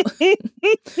don't know.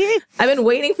 I've been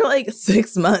waiting for like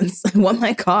 6 months. I want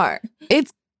my car.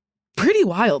 It's pretty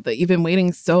wild that you've been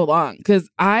waiting so long. Because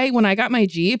when I got my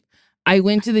Jeep, I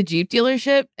went to the Jeep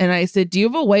dealership and I said, do you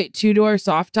have a white 2-door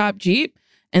soft top Jeep?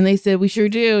 And they said, we sure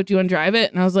do. Do you want to drive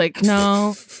it? And I was like,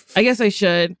 no, I guess I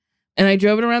should. And I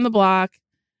drove it around the block.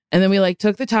 And then we like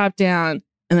took the top down.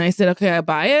 And I said, okay, I'll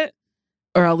buy it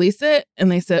or I'll lease it.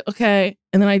 And they said, okay.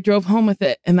 And then I drove home with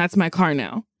it. And that's my car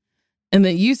now. And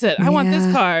then you said, I want this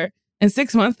car. And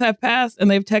 6 months have passed and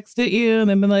they've texted you and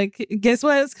they've been like, guess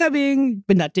what? It's coming,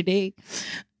 but not today.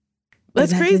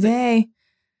 That's crazy. Today.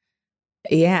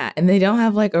 Yeah. And they don't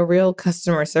have like a real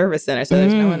customer service center. So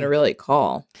there's no one to really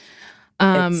call.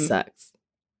 It sucks.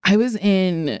 I was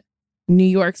in New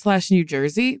York / New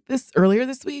Jersey earlier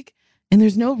this week, and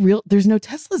there's no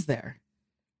Teslas there.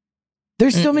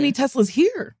 There's so many Teslas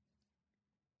here.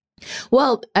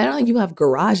 Well, I don't think people have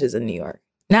garages in New York.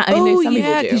 Now, I mean, some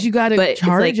people do, because you got to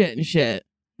charge like, it and shit.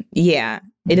 Yeah,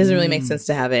 it doesn't really make sense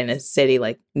to have it in a city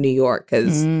like New York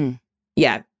because,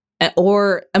 yeah,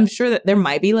 or I'm sure that there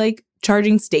might be like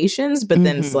charging stations, but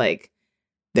then it's like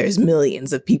there's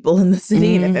millions of people in the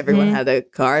city, and if everyone had a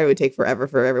car, it would take forever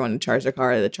for everyone to charge their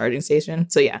car at the charging station.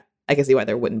 So yeah, I can see why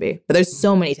there wouldn't be. But there's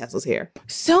so many Teslas here.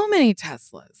 So many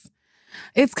Teslas.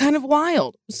 It's kind of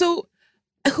wild. So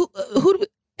who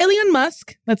Elon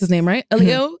Musk, that's his name, right?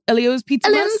 Elio's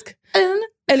Pizza Musk.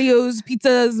 Elio's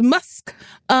Pizza's Musk.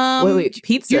 Wait,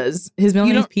 pizzas? His middle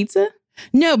name is Pizza?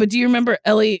 No, but do you remember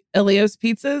Elio's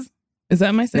Pizzas? Is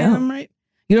that my saying them right?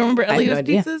 You don't remember Elio's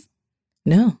pizzas?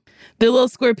 No. They're little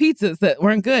square pizzas that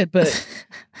weren't good, but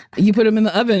you put them in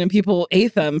the oven and people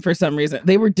ate them for some reason.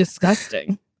 They were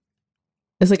disgusting.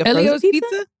 It's like a Elio's frozen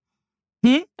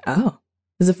pizza? Oh.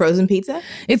 Is it frozen pizza?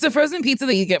 It's a frozen pizza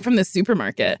that you get from the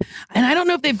supermarket. And I don't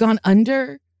know if they've gone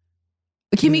under.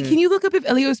 Kimmy, can you look up if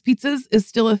Elio's Pizzas is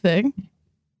still a thing?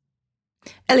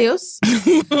 Elios.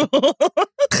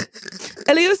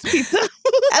 Elio's Pizza.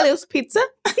 Elios Pizza.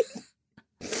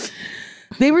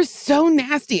 They were so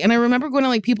nasty. And I remember going to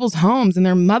like people's homes and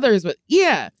their mothers would,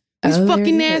 this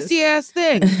fucking nasty ass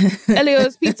thing.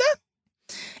 Elio's Pizza?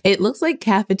 It looks like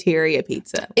cafeteria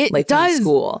pizza. It like does. From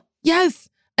school. Yes.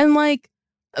 And like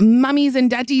mummies and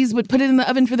daddies would put it in the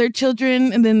oven for their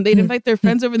children and then they'd invite their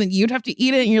friends over and then you'd have to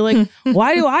eat it. And you're like,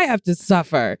 why do I have to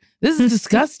suffer? This is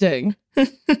disgusting.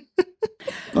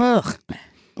 Ugh.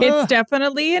 It's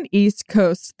definitely an East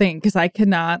Coast thing because I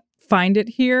cannot find it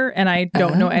here. And I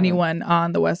don't know anyone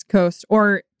on the West Coast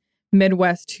or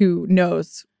Midwest who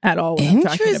knows at all what I'm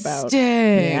talking about.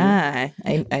 Yeah.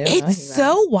 I don't know it's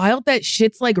so wild that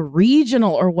shit's like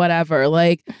regional or whatever.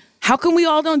 Like, how come we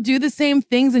all don't do the same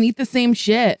things and eat the same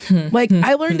shit? Like,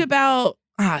 I learned about,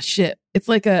 it's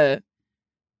like I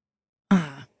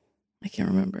can't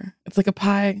remember. It's like a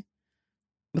pie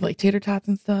with like tater tots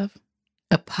and stuff.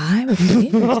 A pie with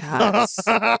tater tots.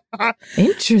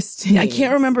 Interesting. I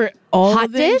can't remember all Hot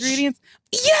of the dish? ingredients.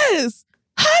 Yes!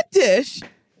 Hot dish!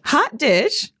 Hot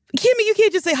dish? Kimmy, you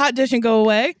can't just say hot dish and go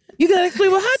away. You gotta explain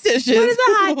what hot dish is. What is a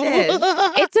hot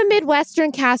dish? It's a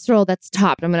Midwestern casserole that's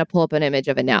topped. I'm going to pull up an image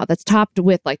of it now. That's topped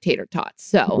with like tater tots.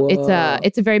 So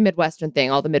it's a very Midwestern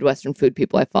thing. All the Midwestern food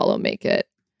people I follow make it.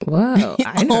 Whoa.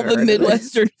 All the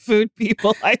Midwestern food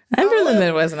people I'm from the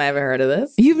Midwest and I haven't heard of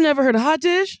this. You've never heard of hot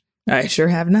dish? I sure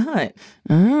have not.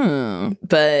 Oh.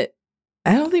 But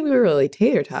I don't think we were really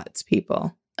tater tots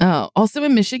people. Oh. Also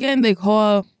in Michigan, they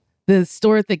call the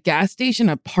store at the gas station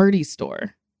a party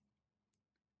store.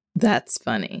 That's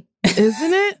funny.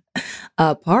 Isn't it?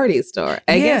 A party store.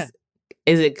 I guess.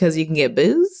 Is it because you can get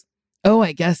booze? Oh,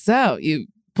 I guess so. You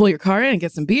pull your car in and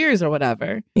get some beers or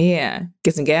whatever. Yeah.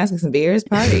 Get some gas, get some beers,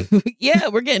 party. Yeah,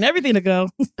 we're getting everything to go.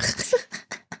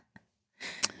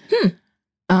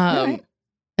 Right.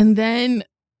 And then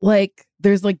like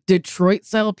there's like Detroit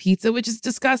style pizza, which is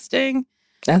disgusting.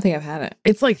 I don't think I've had it.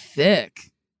 It's like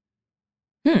thick.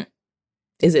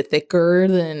 Is it thicker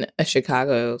than a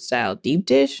Chicago style deep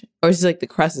dish? Or is it like the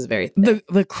crust is very thick?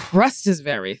 The crust is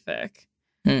very thick.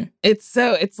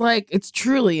 It's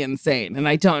truly insane. And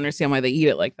I don't understand why they eat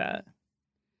it like that.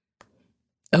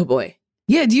 Oh boy.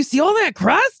 Yeah, do you see all that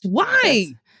crust? Why?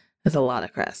 That's a lot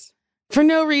of crust. For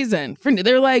no reason.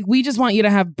 They're like, we just want you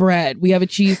to have bread. We have a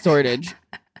cheese shortage.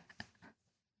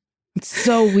 It's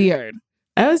so weird.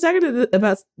 I was talking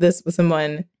about this with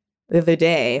someone the other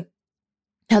day.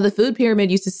 How the food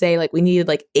pyramid used to say, like, we needed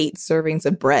like 8 servings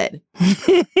of bread.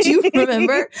 Do you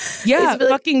remember? Yeah,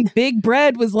 fucking Big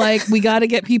Bread was like, we got to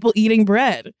get people eating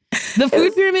bread. The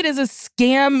food pyramid is a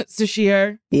scam,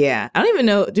 Sashir. Yeah. I don't even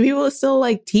know. Do people still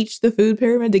like teach the food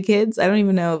pyramid to kids? I don't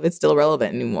even know if it's still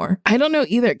relevant anymore. I don't know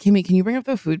either. Kimmy, can you bring up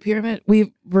the food pyramid?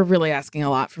 We're really asking a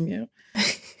lot from you.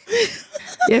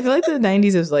 Yeah, I feel like the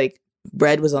 90s was like,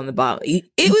 bread was on the bottom. It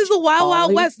was the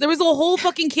Wild West. There was a whole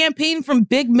fucking campaign from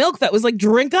Big Milk that was like,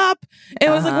 drink up. And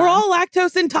it was like, we're all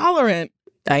lactose intolerant.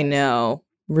 I know.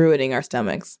 Ruining our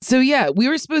stomachs. So yeah, we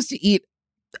were supposed to eat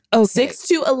 6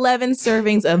 to 11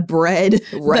 servings of bread,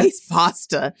 rice,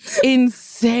 pasta.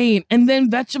 Insane. And then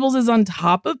vegetables is on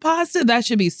top of pasta. That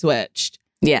should be switched.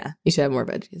 Yeah, you should have more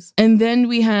veggies. And then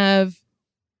we have,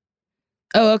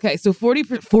 so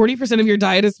 40% of your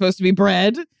diet is supposed to be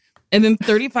bread. And then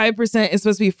 35% is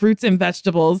supposed to be fruits and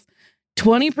vegetables.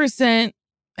 20%,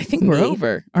 I think we're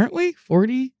over, aren't we?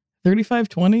 40, 35,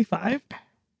 25?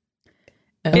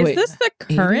 Is this the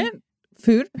current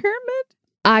food pyramid?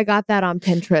 I got that on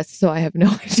Pinterest, so I have no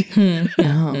idea.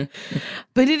 No.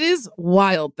 But it is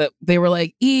wild that they were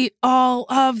like, eat all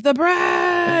of the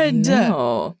bread.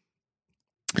 No.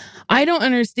 I don't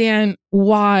understand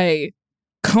why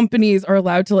companies are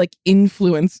allowed to like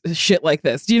influence shit like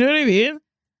this. Do you know what I mean?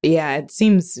 Yeah, it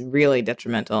seems really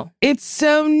detrimental. It's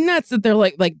so nuts that they're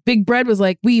like Big Bread was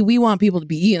like, we want people to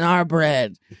be eating our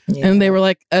bread. Yeah. And they were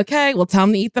like, okay, well, tell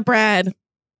them to eat the bread.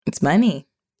 It's money.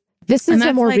 This is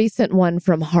a more recent one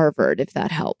from Harvard, if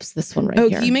that helps. This one right here. Oh,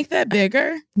 can you make that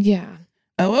bigger? Yeah.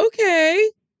 Oh, okay.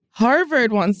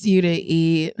 Harvard wants you to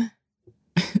eat.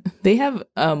 They have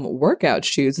workout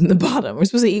shoes in the bottom. We're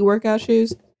supposed to eat workout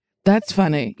shoes. That's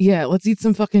funny. Yeah, let's eat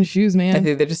some fucking shoes, man. I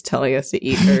think they're just telling us to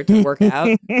eat or to work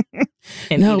out.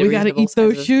 No, we got to eat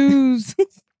those shoes.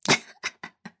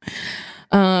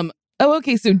 oh,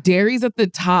 okay, so dairy's at the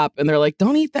top, and they're like,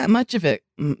 don't eat that much of it.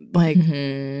 Like,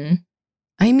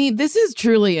 I mean, this is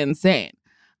truly insane.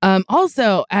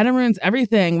 Also, Adam Ruins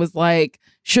Everything was like,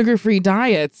 sugar-free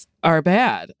diets are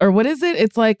bad. Or what is it?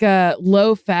 It's like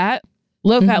low-fat,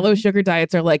 low-sugar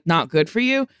diets are like not good for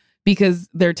you because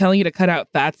they're telling you to cut out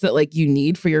fats that like you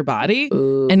need for your body.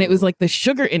 Ooh. And it was like the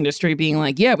sugar industry being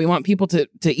like, yeah, we want people to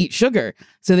eat sugar.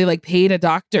 So they like paid a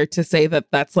doctor to say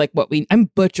that that's like what I'm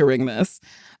butchering this.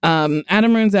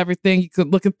 Adam Ruins Everything. You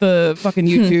could look at the fucking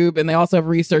YouTube and they also have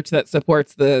research that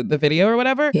supports the video or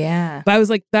whatever. Yeah. But I was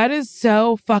like, that is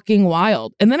so fucking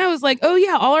wild. And then I was like, oh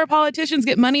yeah, all our politicians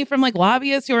get money from like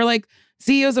lobbyists who are like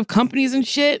CEOs of companies and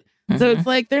shit. So it's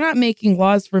like, they're not making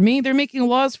laws for me. They're making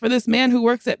laws for this man who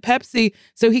works at Pepsi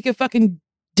so he could fucking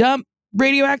dump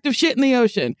radioactive shit in the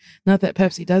ocean. Not that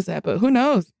Pepsi does that, but who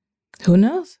knows? Who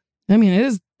knows? I mean, it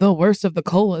is the worst of the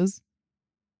colas.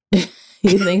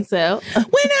 You think so?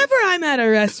 Whenever I'm at a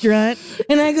restaurant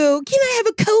and I go, can I have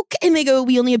a Coke? And they go,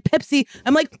 we only have Pepsi.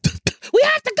 I'm like, we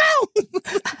have to go.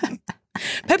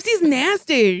 Pepsi's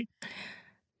nasty.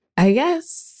 I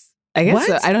guess What?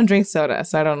 so. I don't drink soda,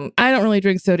 so I don't really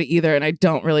drink soda either, and I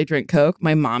don't really drink Coke.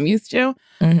 My mom used to.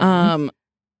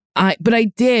 But I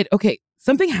did. Okay,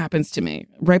 something happens to me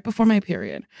right before my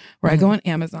period where I go on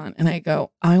Amazon and I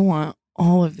go, I want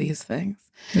all of these things.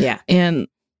 Yeah. And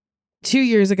 2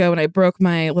 years ago when I broke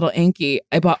my little Anki,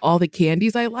 I bought all the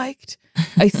candies I liked.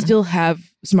 I still have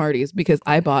Smarties because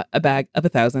I bought a bag of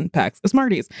 1,000 packs of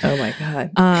Smarties. Oh my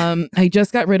God. I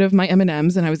just got rid of my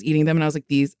M&Ms and I was eating them and I was like,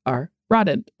 these are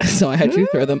rotted. So I had to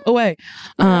throw them away.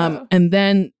 And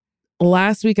then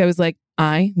last week I was like,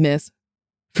 I miss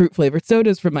fruit flavored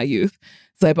sodas from my youth.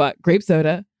 So I bought grape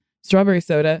soda, strawberry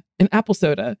soda, and apple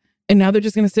soda. And now they're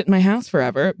just going to sit in my house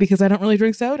forever because I don't really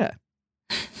drink soda.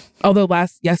 Although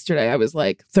yesterday I was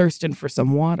like thirsting for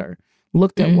some water,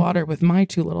 looked at water with my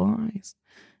two little eyes,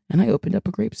 and I opened up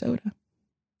a grape soda.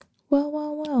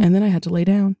 Well. And then I had to lay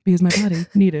down because my body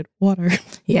needed water.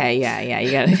 Yeah.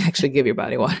 You got to actually give your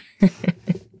body water.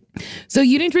 So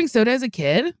you didn't drink soda as a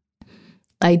kid?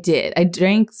 I did. I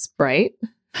drank Sprite.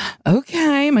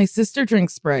 Okay. My sister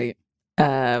drinks Sprite.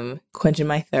 Quenching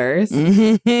my thirst.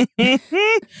 I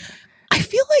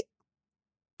feel like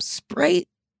Sprite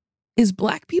is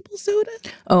black people soda.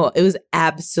 Oh, it was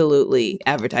absolutely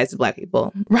advertised to black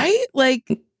people. Right?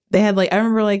 Like they had like, I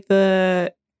remember like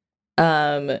the,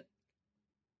 what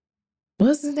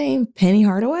was his name? Penny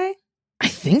Hardaway? I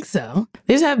think so.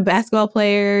 They just have basketball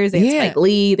players. They have Spike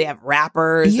Lee. They have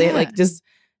rappers. They like just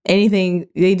anything.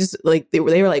 They just like, they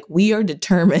were like, we are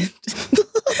determined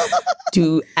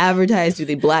to advertise to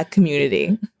the black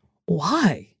community.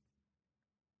 Why?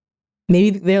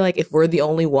 Maybe they're like, if we're the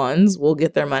only ones, we'll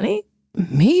get their money.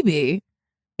 Maybe.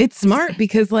 It's smart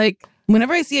because like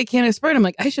whenever I see a can of Sprite, I'm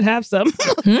like, I should have some.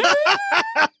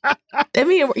 I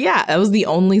mean, yeah, that was the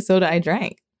only soda I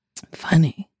drank.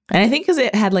 Funny. And I think because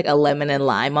it had like a lemon and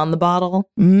lime on the bottle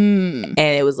and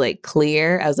it was like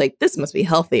clear. I was like, this must be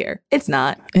healthier. It's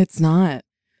not. It's not.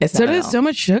 Soda has so so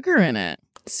much sugar in it.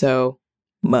 So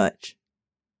much.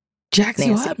 Jacks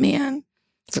you up, man.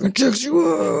 Fucking jacks you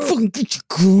up. Fucking get you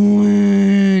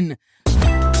going.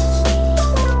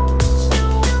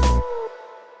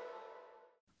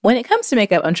 When it comes to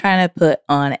makeup, I'm trying to put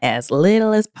on as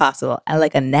little as possible. I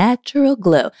like a natural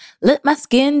glow. Let my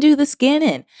skin do the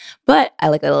skinning. But I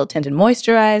like a little tinted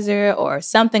moisturizer or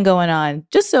something going on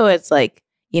just so it's like,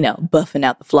 buffing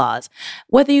out the flaws.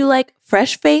 Whether you like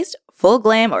fresh-faced, full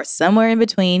glam, or somewhere in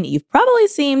between, you've probably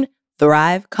seen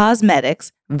Thrive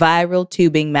Cosmetics Viral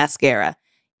Tubing Mascara.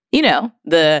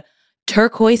 The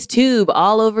turquoise tube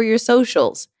all over your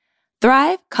socials.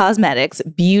 Thrive Cosmetics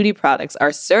beauty products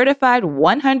are certified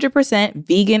 100%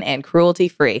 vegan and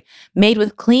cruelty-free, made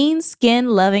with clean,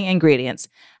 skin-loving ingredients,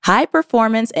 high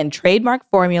performance and trademark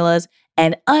formulas,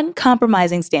 and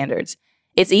uncompromising standards.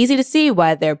 It's easy to see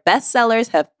why their bestsellers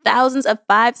have thousands of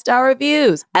 5-star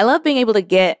reviews. I love being able to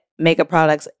get makeup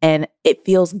products and it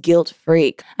feels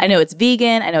guilt-free. I know it's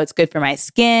vegan. I know it's good for my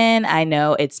skin. I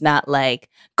know it's not like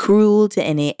cruel to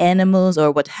any animals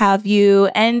or what have you.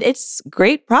 And it's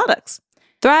great products.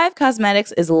 Thrive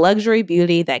Cosmetics is luxury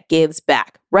beauty that gives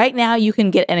back. Right now, you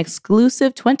can get an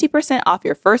exclusive 20% off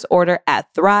your first order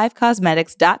at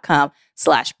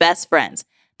thrivecosmetics.com/bestfriends.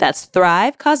 That's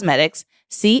Thrive Cosmetics,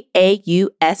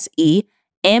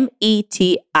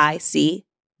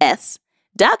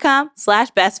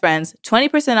 CAUSEMETICS.com/bestfriends,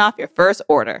 20% off your first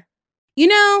order.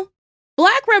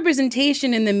 Black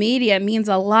representation in the media means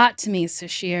a lot to me,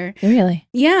 Sashir. Really?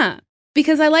 Yeah,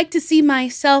 because I like to see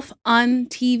myself on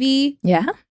TV. Yeah?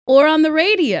 or on the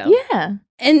radio. Yeah.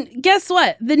 And guess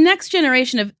what? The next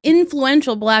generation of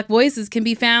influential Black voices can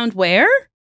be found where?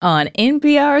 On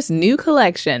NPR's new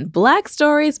collection, Black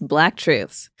Stories, Black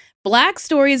Truths. Black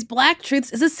Stories, Black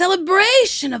Truths is a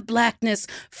celebration of Blackness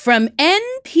from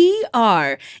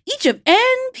NPR. Each of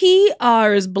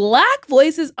NPR's Black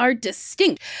voices are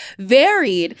distinct,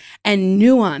 varied, and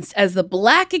nuanced as the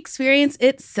Black experience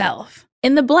itself.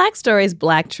 In the Black Stories,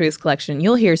 Black Truths collection,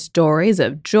 you'll hear stories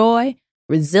of joy,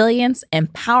 resilience,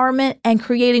 empowerment, and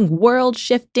creating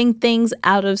world-shifting things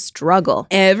out of struggle.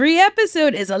 Every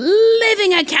episode is a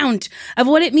living account of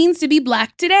what it means to be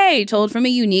Black today, told from a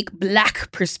unique Black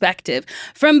perspective.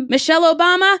 From Michelle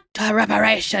Obama to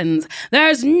reparations,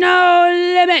 there's no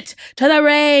limit to the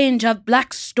range of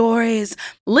Black stories.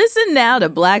 Listen now to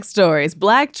Black Stories,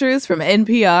 Black Truths from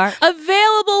NPR,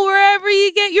 Available wherever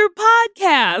you get your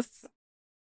podcasts.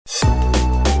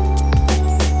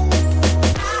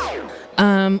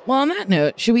 Well, on that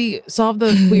note, should we solve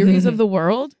the queries of the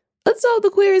world? Let's solve the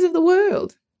queries of the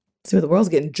world. See what the world's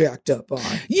getting jacked up on.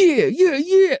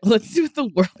 Yeah. Let's see what the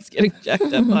world's getting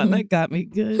jacked up on. That got me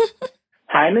good.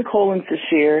 Hi, Nicole and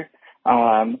Sashir.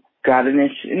 Got an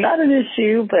issue, not an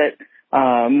issue, but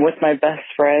with my best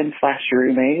friend /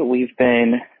 roommate. We've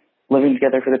been living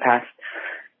together for the past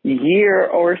year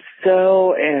or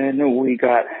so, and we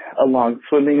got along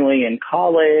swimmingly in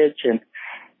college and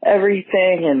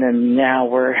everything, and then now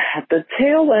we're at the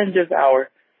tail end of our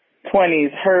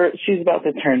 20s. She's about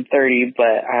to turn 30,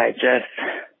 but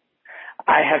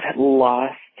I have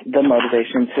lost the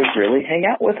motivation to really hang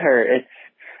out with her. It's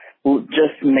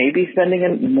just maybe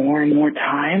spending more and more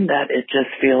time that it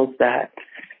just feels that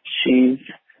she's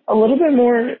a little bit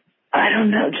more, I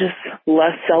don't know, just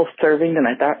less self-serving than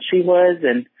I thought she was,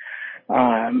 and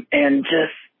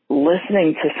just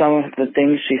listening to some of the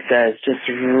things she says just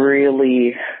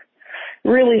really,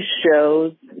 really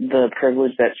shows the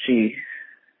privilege that she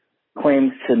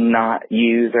claims to not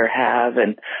use or have.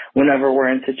 And whenever we're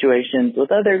in situations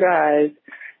with other guys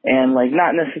and like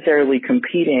not necessarily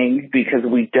competing because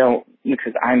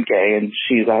I'm gay and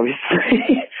she's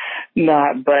obviously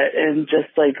not, but and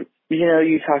just like,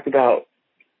 you talk about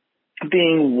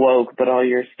being woke, but all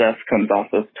your stuff comes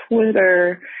off of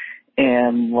Twitter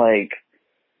and like,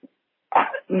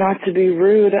 not to be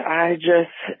rude, I've just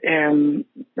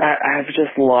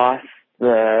lost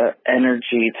the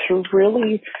energy to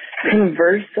really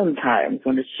converse sometimes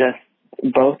when it's just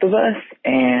both of us,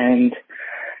 and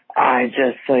I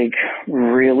just like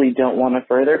really don't want to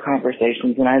further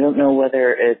conversations, and I don't know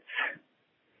whether it's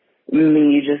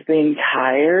me just being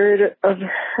tired of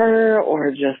her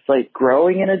or just like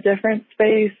growing in a different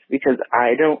space, because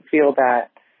I don't feel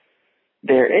that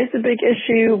there is a big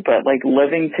issue, but like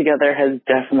living together has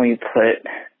definitely put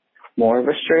more of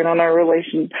a strain on our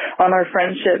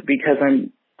friendship, because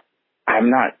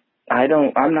I'm not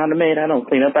a maid. I don't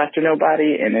clean up after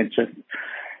nobody, and it just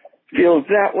feels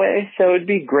that way. So it'd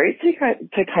be great to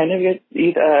kind of get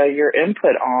your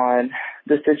input on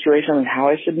the situation and how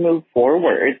I should move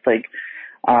forward. It's like,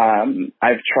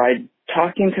 I've tried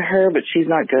talking to her, but she's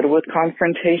not good with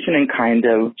confrontation and kind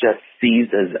of just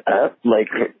seizes up, like,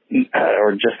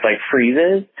 or just like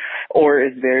freezes, or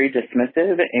is very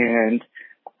dismissive. And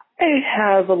I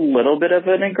have a little bit of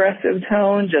an aggressive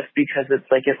tone just because it's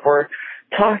like, if we're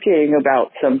talking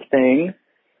about something,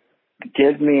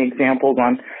 give me examples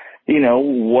on,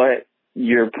 what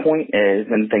your point is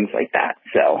and things like that.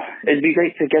 So it'd be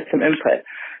great to get some input.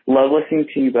 Love listening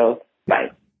to you both.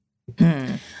 Bye.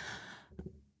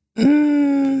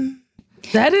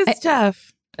 That is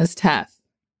tough. It's tough.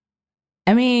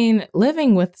 I mean,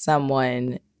 living with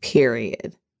someone,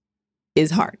 period,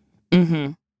 is hard.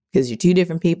 Mm-hmm. Because you're two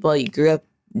different people. You grew up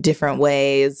different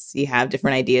ways. You have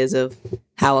different ideas of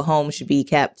how a home should be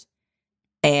kept.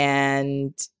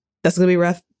 And that's going to be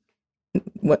rough,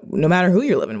 no matter who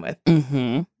you're living with.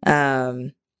 Mm-hmm.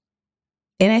 And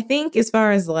I think as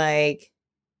far as like,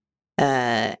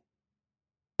 I'm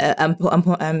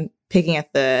picking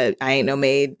at the I ain't no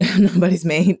maid, nobody's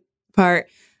maid part.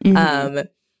 Mm-hmm.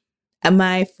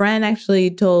 My friend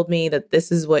actually told me that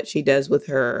this is what she does with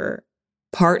her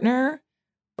partner.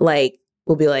 Like,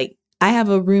 will be like, I have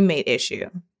a roommate issue,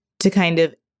 to kind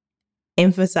of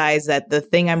emphasize that the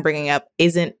thing I'm bringing up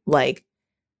isn't like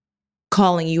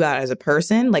calling you out as a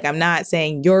person. Like, I'm not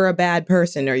saying you're a bad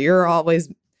person or you're always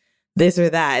this or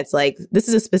that. It's like, this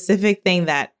is a specific thing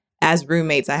that as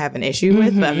roommates I have an issue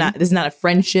with, but this is not a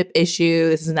friendship issue.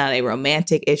 This is not a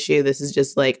romantic issue. This is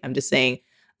just like, I'm just saying,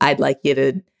 I'd like you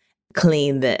to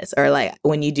clean this, or like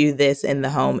when you do this in the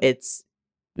home, it's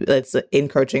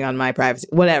encroaching on my privacy,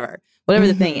 whatever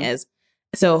the thing is.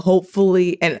 So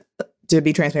hopefully, and to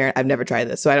be transparent, I've never tried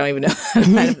this, so I don't even know.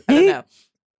 I don't know.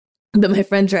 But my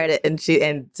friend tried it and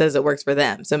says it works for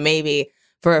them. So maybe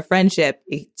for a friendship,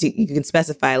 you can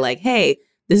specify like, hey,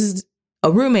 this is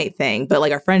a roommate thing, but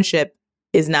like our friendship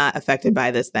is not affected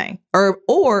by this thing, or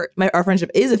our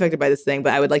friendship is affected by this thing,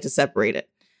 but I would like to separate it.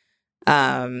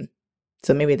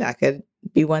 So maybe that could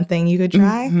be one thing you could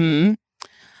try. Mm-hmm.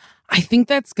 I think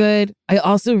that's good. I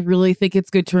also really think it's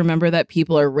good to remember that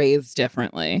people are raised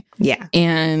differently. Yeah.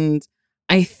 And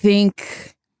I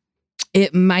think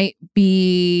it might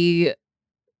be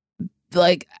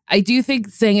like, I do think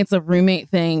saying it's a roommate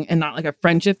thing and not like a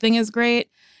friendship thing is great.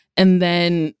 And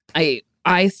then I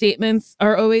statements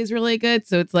are always really good.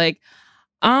 So it's like,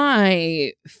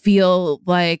 I feel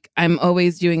like I'm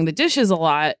always doing the dishes a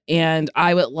lot, and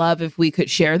I would love if we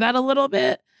could share that a little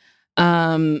bit.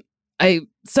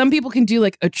 Some people can do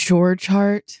like a chore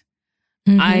chart.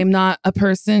 Mm-hmm. I'm not a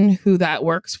person who that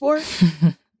works for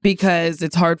because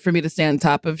it's hard for me to stay on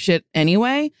top of shit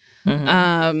anyway.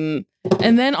 Mm-hmm.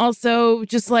 And then also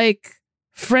just like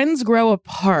friends grow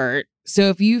apart. So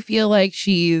if you feel like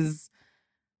she's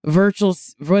virtue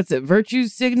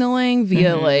signaling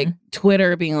via mm-hmm. like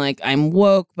Twitter being like, I'm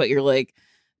woke, but you're like,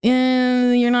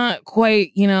 you're not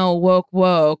quite,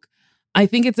 woke. I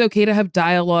think it's okay to have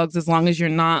dialogues as long as you're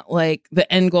not like,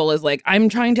 the end goal is like, I'm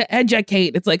trying to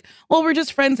educate. It's like, well, we're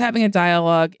just friends having a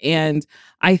dialogue. And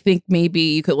I think maybe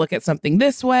you could look at something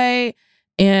this way.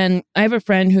 And I have a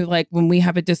friend who like, when we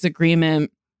have a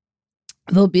disagreement,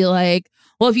 they'll be like,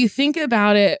 well, if you think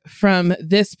about it from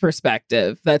this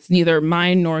perspective, that's neither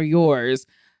mine nor yours,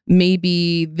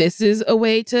 maybe this is a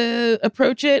way to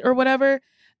approach it or whatever.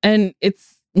 And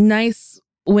it's nice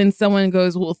when someone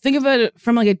goes, well, think of it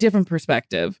from like a different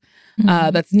perspective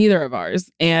that's neither of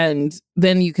ours. And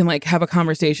then you can like have a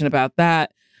conversation about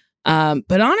that.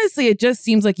 But honestly, it just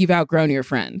seems like you've outgrown your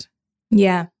friend.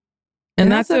 Yeah.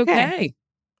 And that's okay.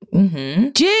 Mm-hmm.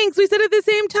 Jinx, we said it at the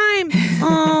same time.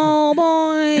 Oh,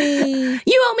 boy.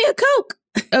 You owe me a Coke.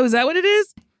 Oh, is that what it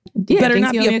is? Yeah, better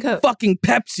Jinx, not be a fucking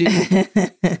Pepsi.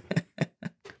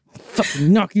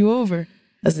 Fucking knock you over.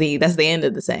 That's the end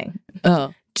of the saying.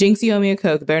 Oh. Jinx, you owe me a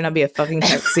Coke. Better not be a fucking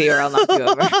Pepsi or I'll knock you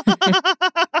over.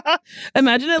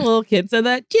 Imagine a little kid said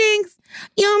that. Jinx,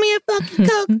 you owe me a fucking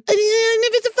Coke. And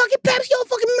if it's a fucking Pepsi, I'll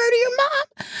fucking murder your mom.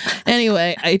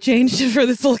 Anyway, I changed it for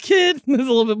this little kid. It was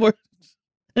a little bit more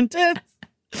intense.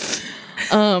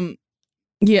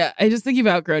 Yeah, I just think you've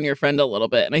outgrown your friend a little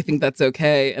bit. And I think that's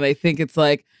okay. And I think it's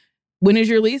like, when is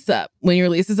your lease up? When your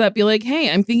lease is up, be like,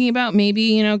 hey, I'm thinking about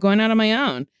maybe, going out on my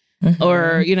own. Mm-hmm.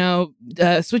 Or,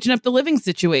 switching up the living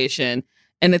situation.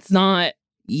 And it's not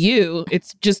you.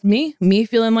 It's just me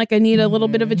feeling like I need a little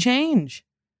bit of a change.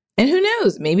 And who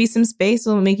knows? Maybe some space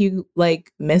will make you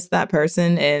like miss that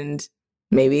person and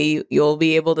maybe you'll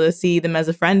be able to see them as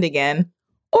a friend again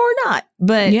or not.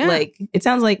 But like, it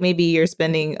sounds like maybe you're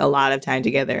spending a lot of time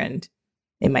together and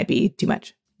it might be too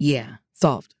much. Yeah.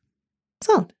 Solved.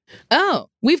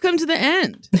 Oh, we've come to the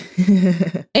end.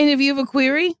 And if you have a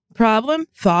query, problem,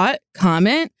 thought,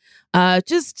 comment,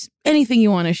 just anything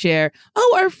you want to share.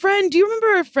 Oh, our friend, do you remember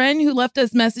our friend who left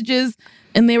us messages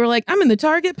and they were like, I'm in the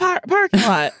Target parking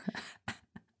lot.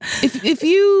 if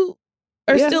you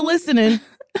are still listening,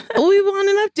 we want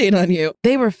an update on you.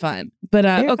 They were fun. But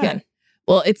okay. Fun.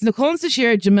 Well, it's Nicole and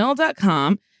Sashir at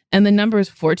gmail.com and the number is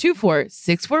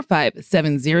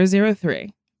 424-645-7003.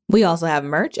 We also have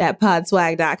merch at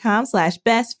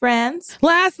podswag.com/bestfriends.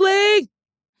 Lastly,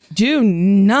 do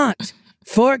not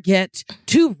forget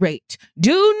to rate.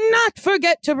 Do not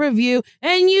forget to review.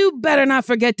 And you better not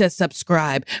forget to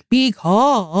subscribe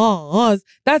because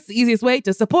that's the easiest way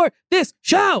to support this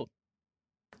show.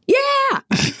 Yeah.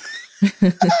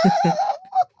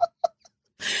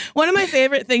 One of my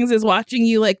favorite things is watching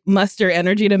you like muster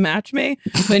energy to match me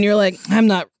when you're like,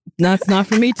 that's not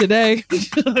for me today.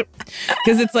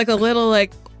 Because it's like a little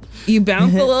like you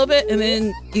bounce a little bit and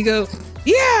then you go,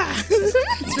 yeah.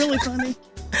 It's really funny.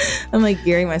 I'm like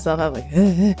gearing myself up like,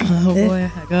 oh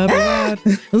boy, I gotta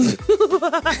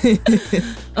be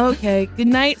loud. Okay, good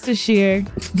night, Sashir.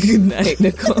 Good night,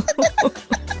 Nicole.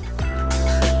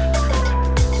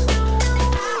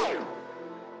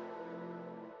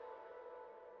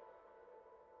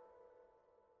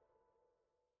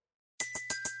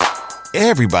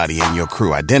 Everybody in your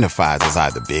crew identifies as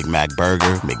either Big Mac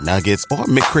Burger, McNuggets, or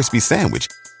McCrispy Sandwich.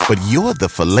 But you're the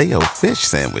Filet-O-Fish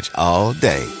Sandwich all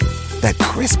day. That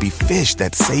crispy fish,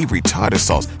 that savory tartar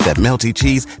sauce, that melty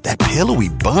cheese, that pillowy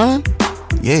bun.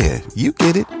 Yeah, you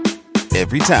get it.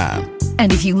 Every time.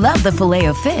 And if you love the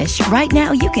Filet-O-Fish, right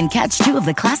now you can catch 2 of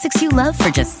the classics you love for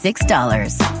just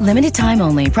 $6. Limited time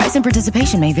only. Price and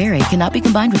participation may vary. Cannot be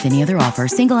combined with any other offer.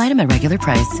 Single item at regular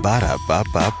price.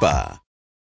 Ba-da-ba-ba-ba.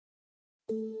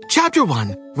 Chapter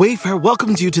 1. Wayfair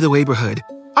welcomes you to the neighborhood.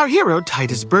 Our hero,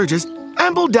 Titus Burgess,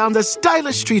 ambled down the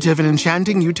stylish street of an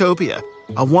enchanting utopia.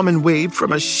 A woman waved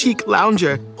from a chic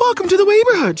lounger. "Welcome to the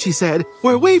neighborhood," she said,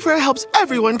 "where Wayfair helps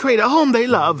everyone create a home they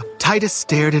love." Titus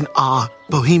stared in awe.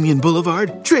 Bohemian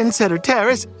Boulevard, Trendsetter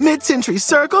Terrace, Mid-Century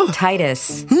Circle.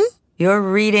 Titus, you're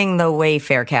reading the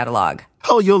Wayfair catalog.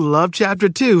 Oh, you'll love Chapter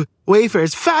 2.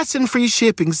 Wayfair's fast and free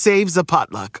shipping saves a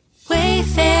potluck.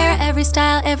 Wayfair, every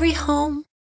style, every home.